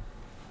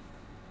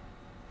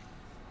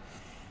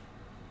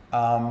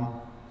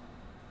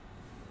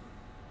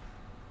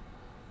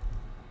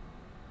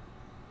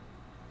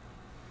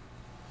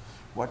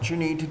 What you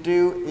need to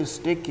do is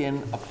stick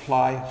in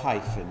apply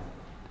hyphen.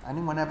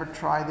 Anyone ever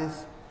try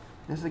this?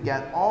 This is,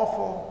 again,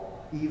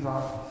 awful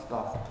EVA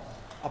stuff.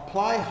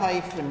 Apply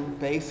hyphen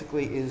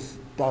basically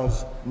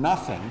does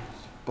nothing,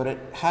 but it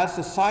has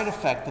the side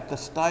effect that the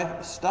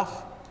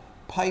stuff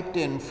piped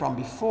in from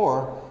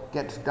before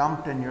gets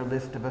dumped in your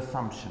list of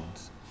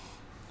assumptions.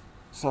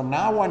 So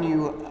now when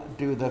you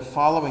do the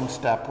following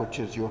step, which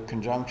is your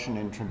conjunction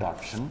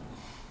introduction,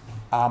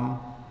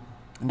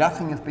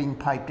 nothing is being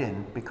piped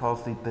in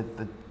because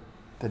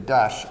the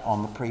dash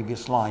on the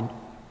previous line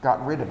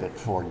got rid of it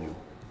for you.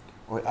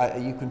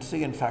 You can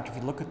see, in fact, if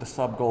you look at the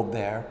subgoal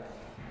there,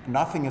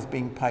 nothing is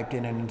being piped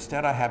in, and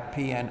instead I have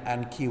Pn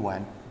and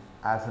Qn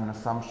as an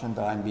assumption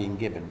that I'm being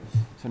given.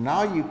 So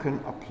now you can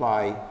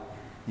apply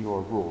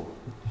your rule.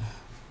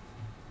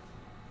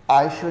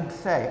 I should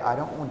say, I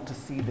don't want to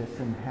see this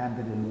in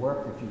handed-in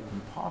work if you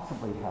can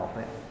possibly help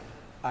it.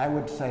 I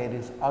would say it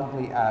is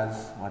ugly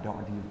as, well, I don't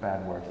want to use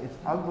bad words, it's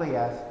ugly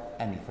as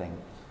anything.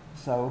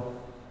 So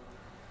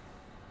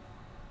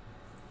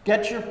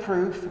get your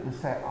proof and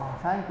say, oh,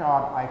 thank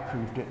God I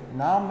proved it.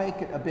 Now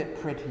make it a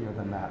bit prettier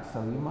than that. So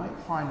you might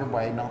find a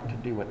way not to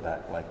do it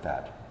like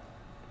that.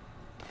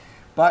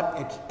 But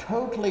it's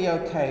totally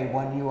okay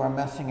when you are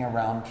messing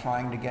around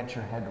trying to get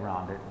your head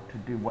around it to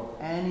do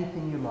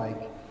anything you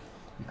like.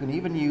 You can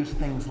even use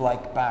things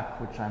like back,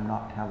 which I'm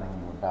not telling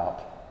you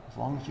about, as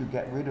long as you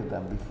get rid of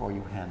them before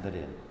you hand it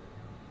in.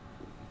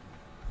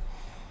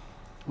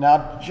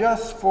 Now,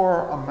 just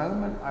for a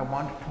moment, I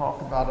want to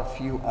talk about a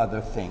few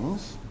other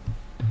things.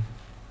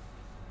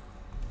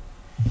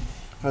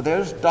 So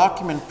there's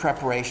document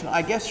preparation.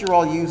 I guess you're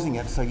all using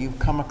it, so you've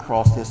come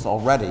across this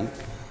already.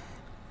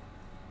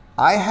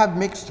 I have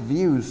mixed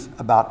views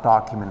about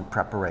document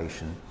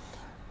preparation.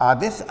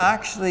 This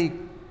actually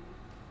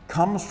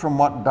comes from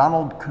what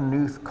Donald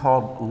Knuth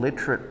called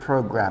literate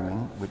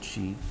programming, which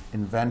he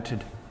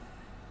invented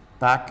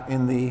back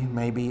in the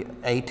maybe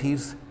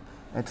 80s.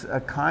 It's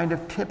a kind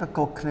of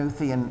typical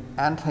Knuthian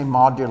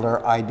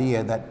anti-modular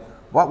idea that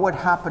what would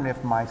happen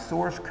if my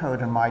source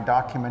code and my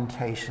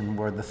documentation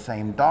were the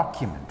same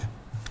document?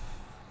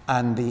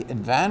 And the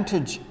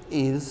advantage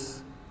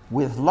is,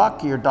 with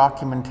luck, your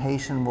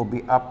documentation will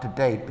be up to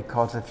date,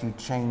 because if you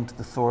change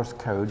the source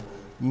code,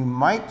 you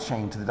might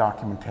change the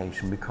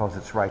documentation because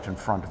it's right in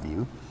front of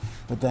you,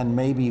 but then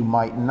maybe you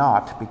might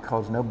not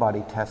because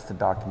nobody tests the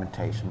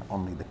documentation,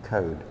 only the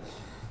code.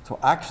 So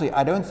actually,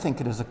 I don't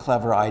think it is a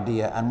clever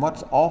idea, and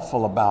what's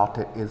awful about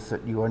it is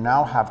that you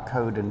now have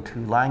code in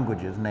two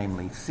languages,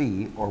 namely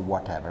C or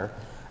whatever,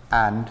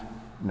 and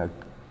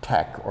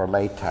TeX or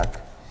LaTeX,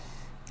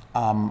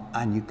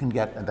 and you can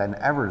get then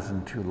errors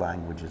in two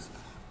languages.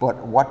 But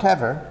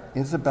whatever,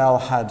 Isabel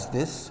has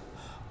this.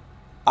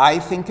 I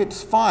think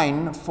it's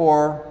fine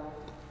for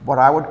what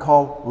I would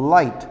call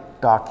light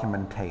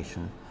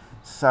documentation.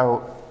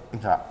 So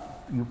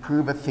you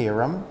prove a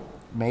theorem,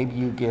 maybe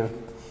you give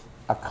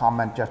a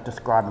comment just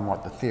describing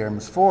what the theorem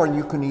is for, and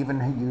you can even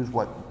use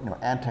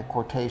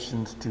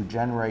anti-quotations to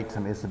generate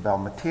some Isabel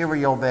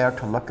material there,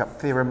 to look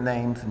up theorem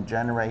names and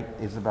generate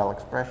Isabel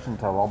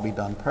expressions. That'll all be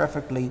done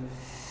perfectly.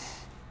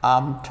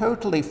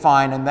 Totally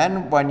fine. And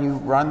then when you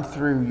run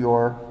through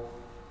your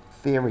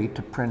theory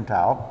to print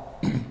out,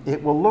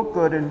 it will look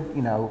good, and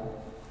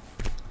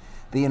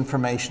the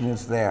information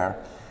is there.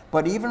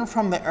 But even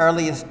from the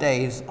earliest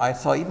days, I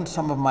saw even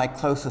some of my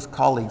closest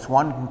colleagues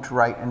wanting to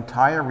write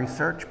entire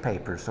research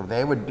papers. So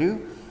they would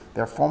do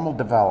their formal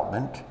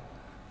development,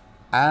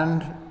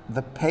 and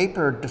the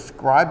paper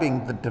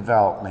describing the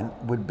development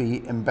would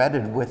be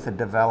embedded with the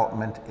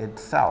development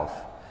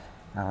itself.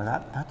 Now,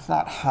 that's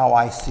not how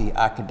I see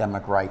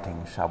academic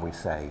writing, shall we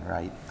say,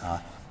 right?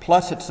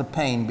 Plus, it's a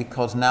pain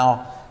because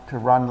now to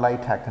run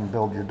LaTeX and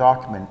build your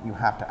document, you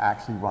have to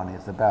actually run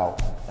Isabel,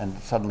 and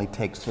it suddenly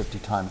takes 50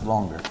 times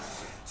longer.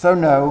 So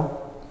no,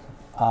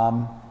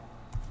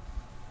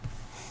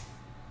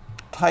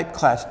 type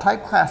class.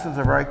 Type classes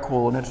are very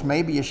cool, and it's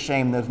maybe a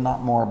shame there's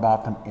not more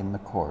about them in the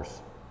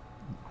course.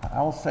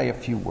 I'll say a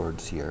few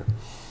words here.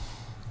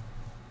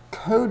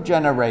 Code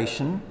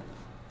generation,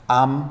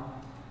 another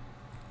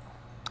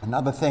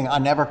thing I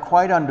never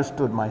quite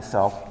understood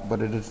myself,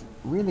 but it is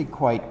really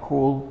quite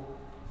cool.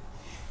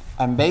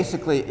 And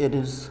basically it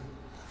is,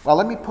 well,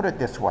 let me put it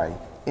this way.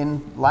 In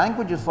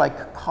languages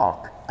like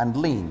Coq and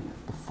Lean,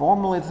 the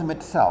formalism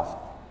itself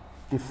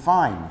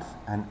defines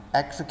an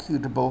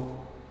executable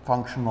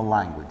functional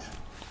language.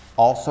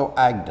 Also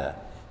AGDA.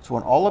 So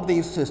in all of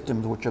these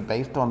systems, which are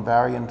based on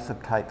variance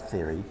of type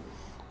theory,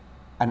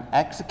 an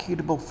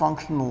executable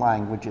functional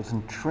language is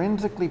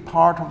intrinsically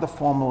part of the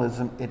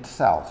formalism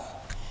itself.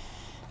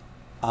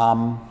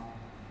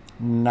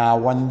 Now,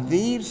 when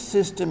these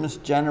systems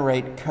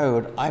generate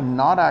code, I'm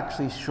not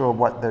actually sure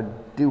what they're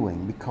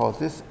doing, because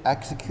this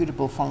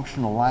executable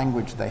functional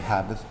language they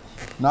have is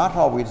not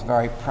always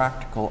very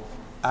practical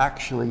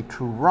actually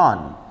to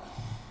run.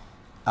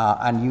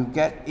 And you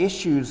get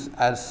issues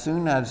as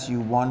soon as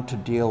you want to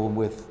deal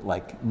with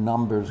like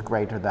numbers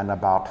greater than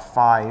about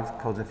 5,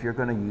 because if you're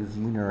going to use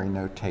unary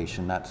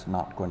notation, that's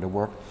not going to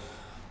work.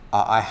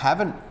 I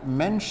haven't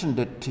mentioned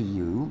it to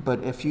you,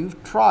 but if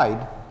you've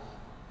tried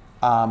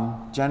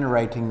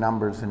generating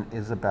numbers in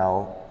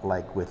Isabelle,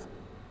 like with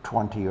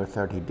 20 or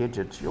 30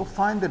 digits, you'll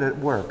find that it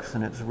works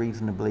and it's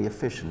reasonably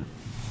efficient.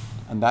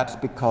 And that's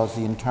because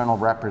the internal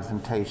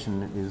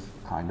representation is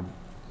kind of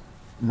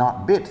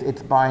not bits,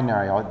 it's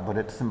binary, but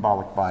it's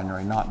symbolic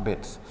binary, not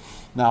bits.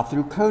 Now,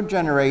 through code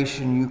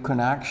generation, you can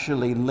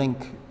actually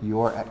link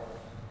your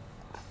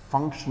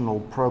functional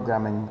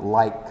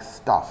programming-like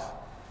stuff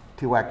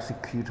to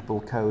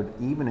executable code,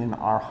 even in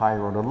our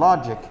higher order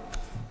logic,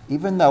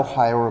 even though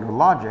higher order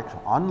logic,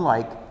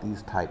 unlike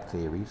these type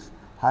theories,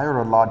 higher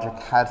order logic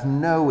has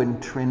no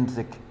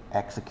intrinsic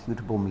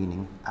executable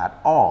meaning at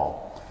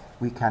all.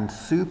 We can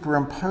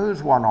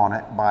superimpose one on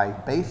it by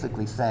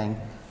basically saying,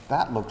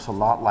 that looks a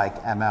lot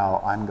like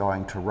ML, I'm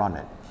going to run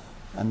it.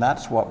 And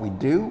that's what we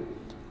do.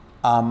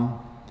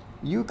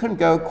 You can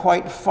go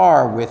quite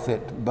far with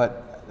it,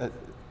 but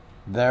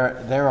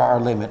there are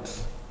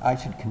limits. I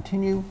should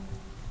continue.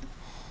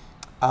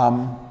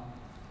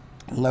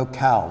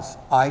 Locales.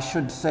 I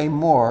should say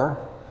more.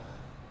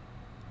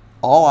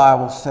 All I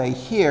will say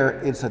here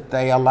is that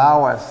they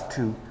allow us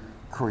to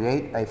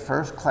create a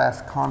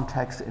first-class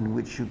context in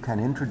which you can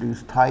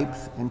introduce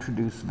types,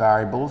 introduce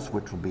variables,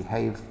 which will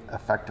behave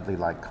effectively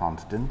like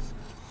constants,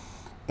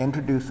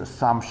 introduce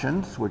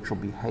assumptions, which will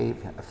behave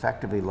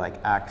effectively like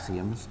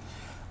axioms,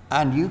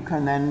 and you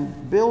can then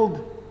build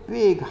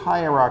big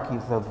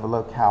hierarchies of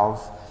locales,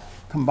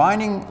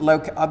 combining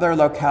other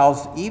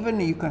locales. Even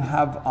you can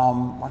have,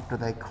 what do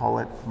they call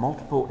it,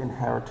 multiple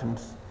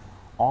inheritance,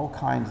 all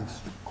kinds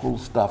of cool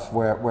stuff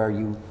where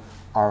you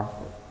are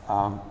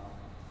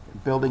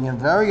building in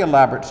very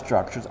elaborate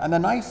structures. And the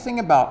nice thing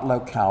about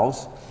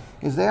locales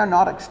is they are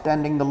not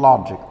extending the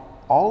logic.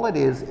 All it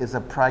is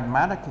a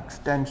pragmatic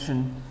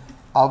extension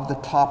of the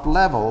top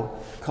level,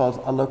 because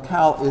a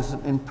locale is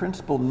in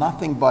principle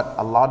nothing but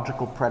a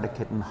logical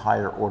predicate in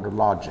higher order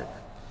logic.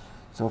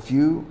 So if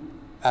you,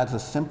 as a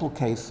simple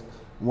case,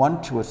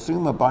 want to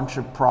assume a bunch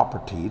of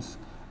properties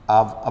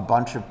of a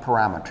bunch of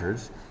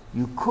parameters,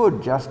 you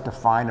could just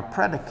define a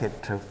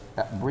predicate to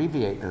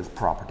abbreviate those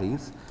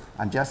properties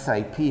and just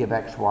say P of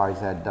X, Y,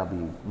 Z,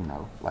 W, you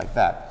know, like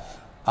that.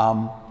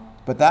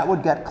 But that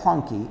would get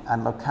clunky,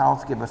 and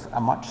locales give us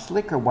a much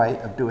slicker way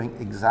of doing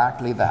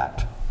exactly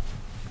that.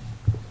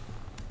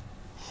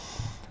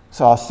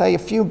 So I'll say a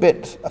few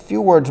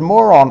words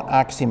more on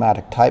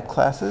axiomatic type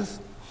classes.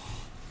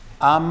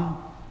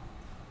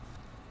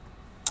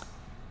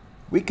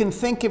 We can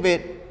think of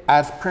it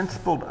as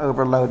principled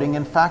overloading.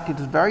 In fact, it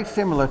is very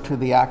similar to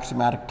the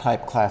axiomatic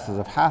type classes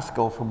of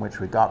Haskell, from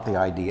which we got the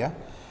idea.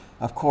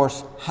 Of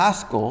course,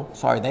 Haskell,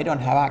 sorry, they don't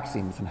have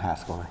axioms in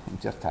Haskell, they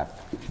just have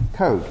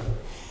code.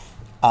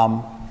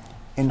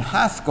 In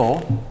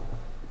Haskell,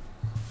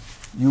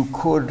 you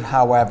could,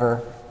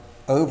 however,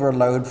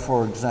 overload,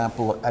 for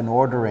example, an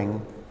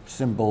ordering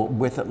symbol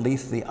with at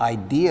least the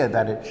idea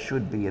that it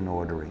should be an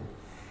ordering.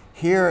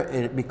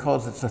 Here,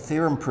 because it's a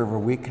theorem prover,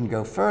 we can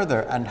go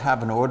further and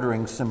have an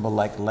ordering symbol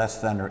like less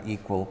than or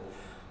equal,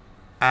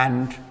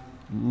 and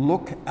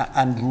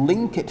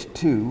link it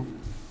to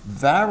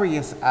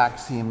various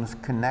axioms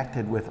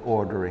connected with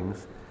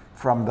orderings,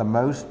 from the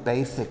most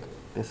basic,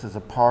 this is a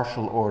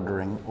partial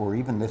ordering, or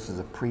even this is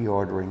a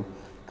pre-ordering,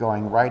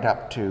 going right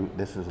up to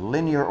this is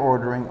linear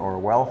ordering or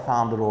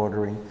well-founded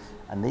ordering.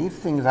 And these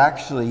things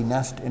actually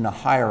nest in a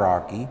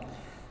hierarchy.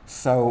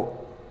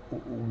 So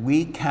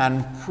we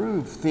can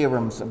prove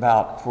theorems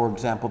about, for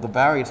example, the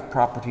various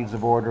properties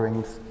of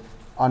orderings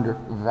under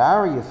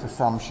various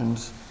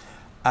assumptions.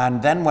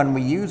 And then when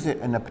we use it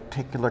in a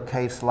particular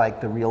case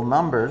like the real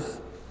numbers,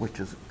 which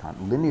is kind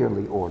of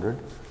linearly ordered,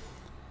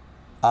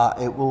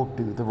 it will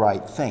do the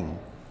right thing.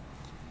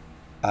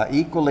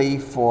 Equally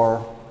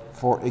for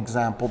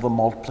example, the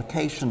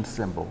multiplication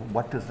symbol.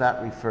 What does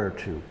that refer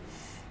to?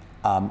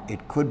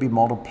 It could be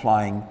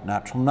multiplying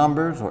natural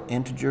numbers or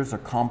integers or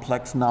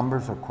complex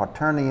numbers or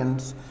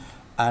quaternions.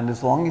 And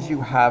as long as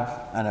you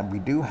have, and we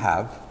do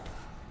have,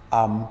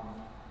 a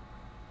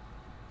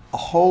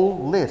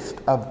whole list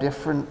of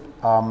different,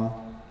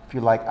 if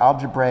you like,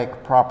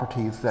 algebraic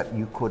properties that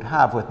you could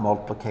have with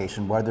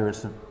multiplication, whether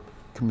it's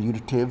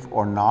commutative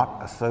or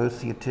not,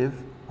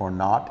 associative or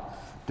not,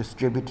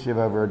 distributive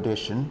over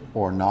addition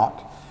or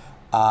not.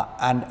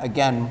 And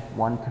again,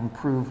 one can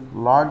prove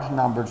large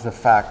numbers of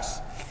facts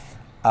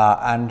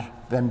and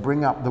then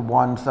bring up the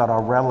ones that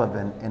are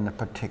relevant in a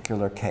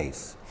particular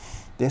case.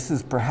 This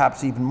is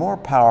perhaps even more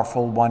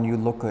powerful when you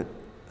look at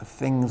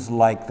things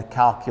like the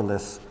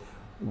calculus,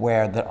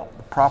 where the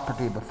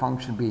property of a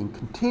function being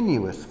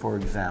continuous, for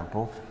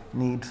example,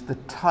 needs the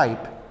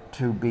type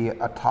to be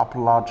a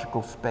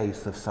topological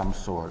space of some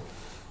sort.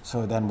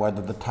 So then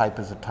whether the type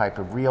is a type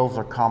of reals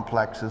or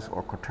complexes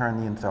or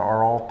quaternions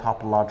are all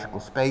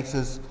topological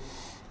spaces.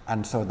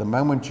 And so the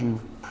moment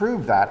you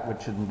prove that,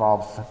 which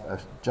involves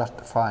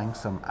justifying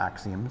some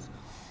axioms,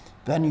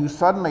 then you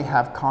suddenly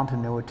have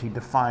continuity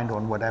defined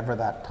on whatever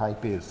that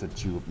type is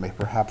that you may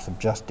perhaps have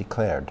just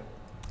declared.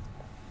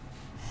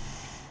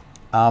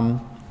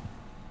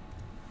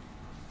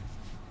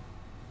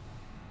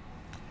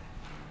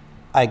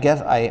 I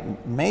guess I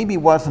maybe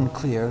wasn't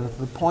clear.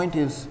 The point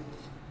is,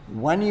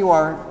 when you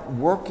are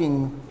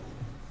working,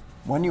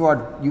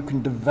 you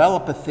can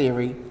develop a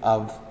theory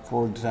of,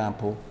 for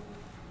example,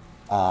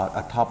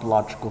 a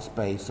topological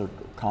space or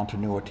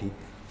continuity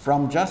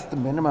from just the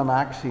minimum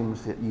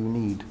axioms that you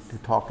need to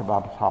talk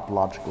about a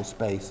topological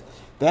space.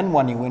 Then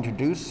when you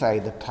introduce, say,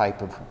 the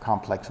type of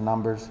complex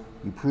numbers,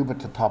 you prove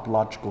it's a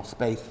topological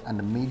space and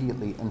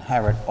immediately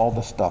inherit all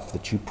the stuff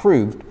that you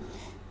proved.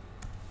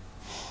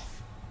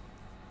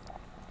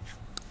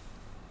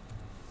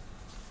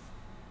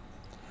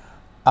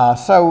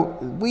 So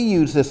we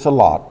use this a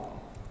lot.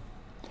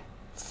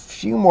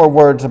 Few more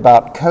words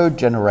about code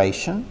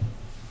generation.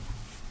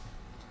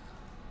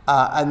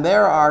 And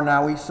there are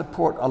now, we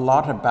support a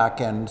lot of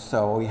backends,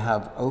 so we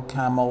have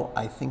OCaml,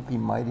 I think we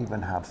might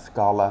even have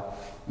Scala.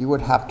 You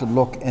would have to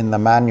look in the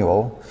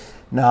manual.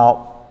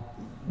 Now,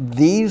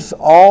 these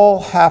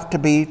all have to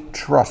be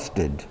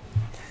trusted.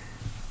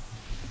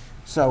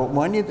 So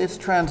when this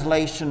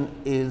translation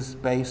is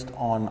based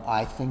on,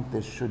 I think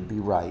this should be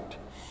right.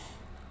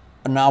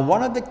 Now,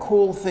 one of the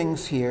cool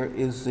things here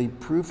is the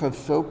proof of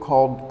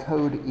so-called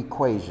code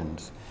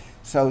equations.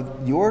 So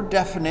your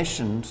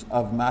definitions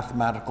of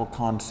mathematical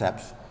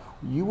concepts,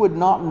 you would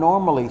not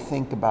normally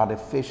think about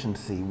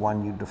efficiency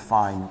when you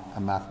define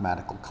a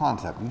mathematical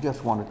concept. You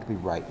just want it to be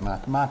right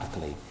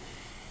mathematically.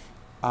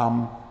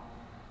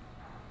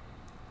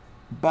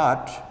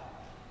 But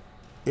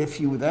if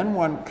you then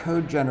want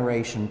code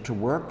generation to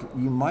work,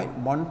 you might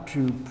want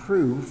to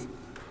prove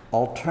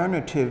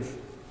alternative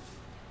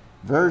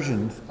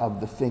versions of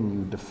the thing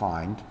you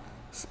defined,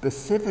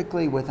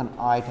 specifically with an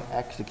eye to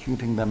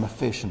executing them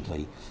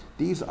efficiently.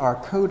 These are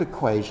code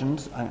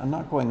equations. I'm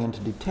not going into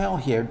detail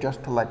here,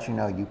 just to let you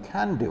know you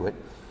can do it,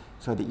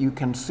 so that you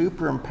can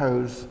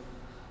superimpose,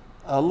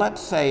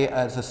 let's say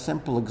as a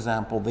simple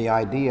example, the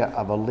idea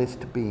of a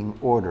list being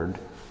ordered.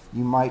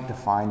 You might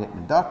define it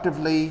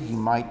inductively, you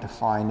might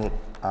define it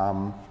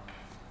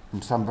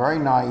in some very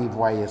naive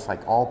way. It's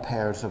like all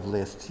pairs of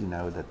lists, you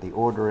know, that the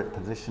order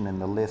position in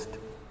the list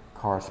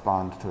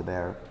corresponds to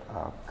their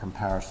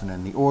comparison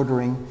in the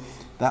ordering.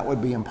 That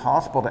would be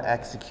impossible to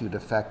execute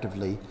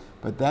effectively,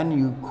 but then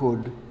you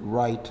could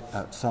write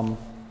some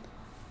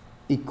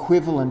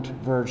equivalent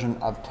version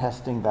of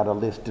testing that a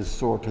list is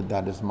sorted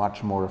that is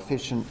much more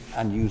efficient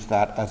and use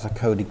that as a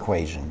code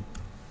equation.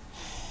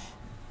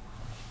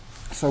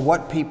 So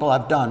what people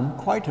have done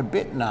quite a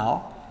bit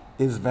now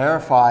is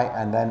verify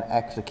and then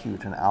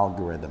execute an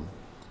algorithm.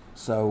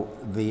 So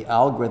the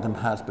algorithm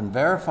has been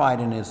verified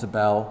in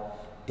Isabelle.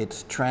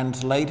 It's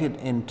translated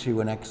into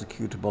an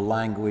executable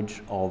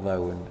language,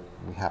 although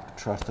we have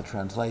to trust the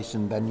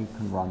translation, then you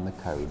can run the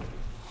code.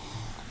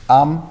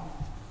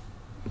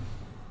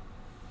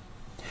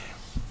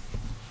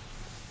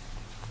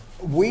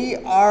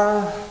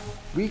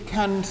 We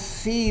can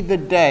see the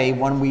day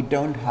when we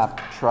don't have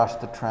to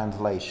trust the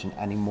translation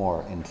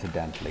anymore,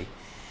 incidentally.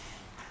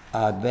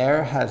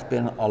 There has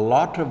been a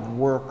lot of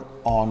work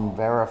on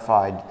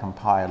verified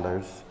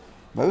compilers,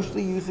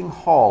 mostly using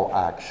Hall,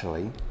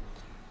 actually.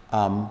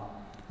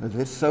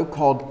 This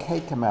so-called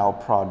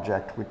KCML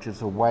project, which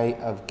is a way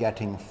of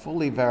getting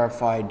fully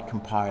verified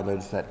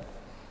compilers that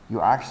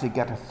you actually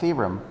get a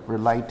theorem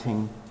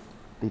relating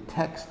the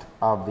text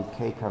of the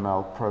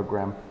KCML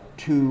program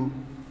to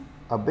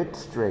a bit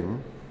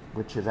string,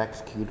 which is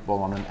executable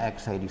on an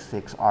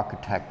x86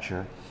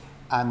 architecture,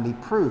 and the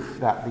proof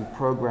that the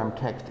program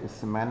text is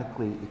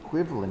semantically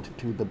equivalent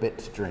to the bit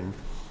string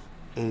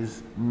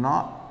is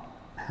not,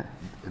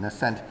 in a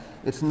sense,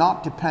 it's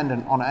not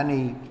dependent on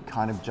any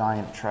kind of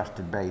giant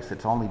trusted base.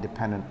 It's only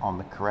dependent on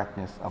the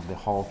correctness of the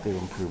Hall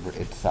theorem prover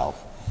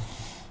itself.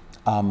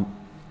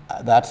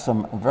 That's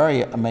some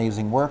very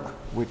amazing work,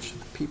 which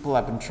people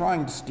have been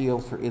trying to steal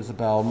for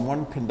Isabelle, and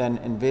one can then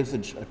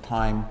envisage a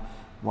time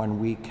when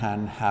we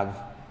can have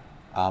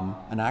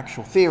an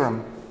actual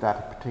theorem that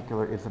a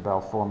particular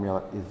Isabelle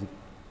formula is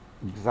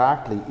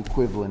exactly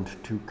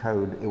equivalent to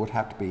code. It would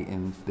have to be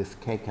in this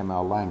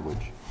KML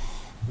language,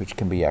 which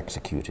can be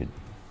executed.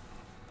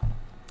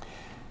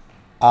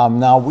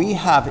 Now we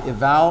have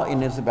eval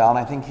in Isabelle, and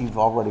I think you've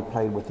already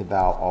played with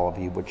eval, all of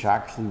you, which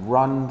actually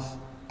runs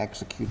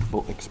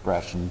executable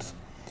expressions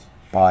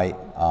by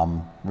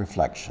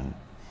reflection.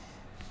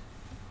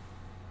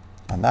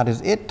 And that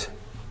is it.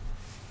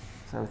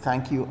 So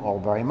thank you all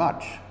very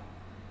much.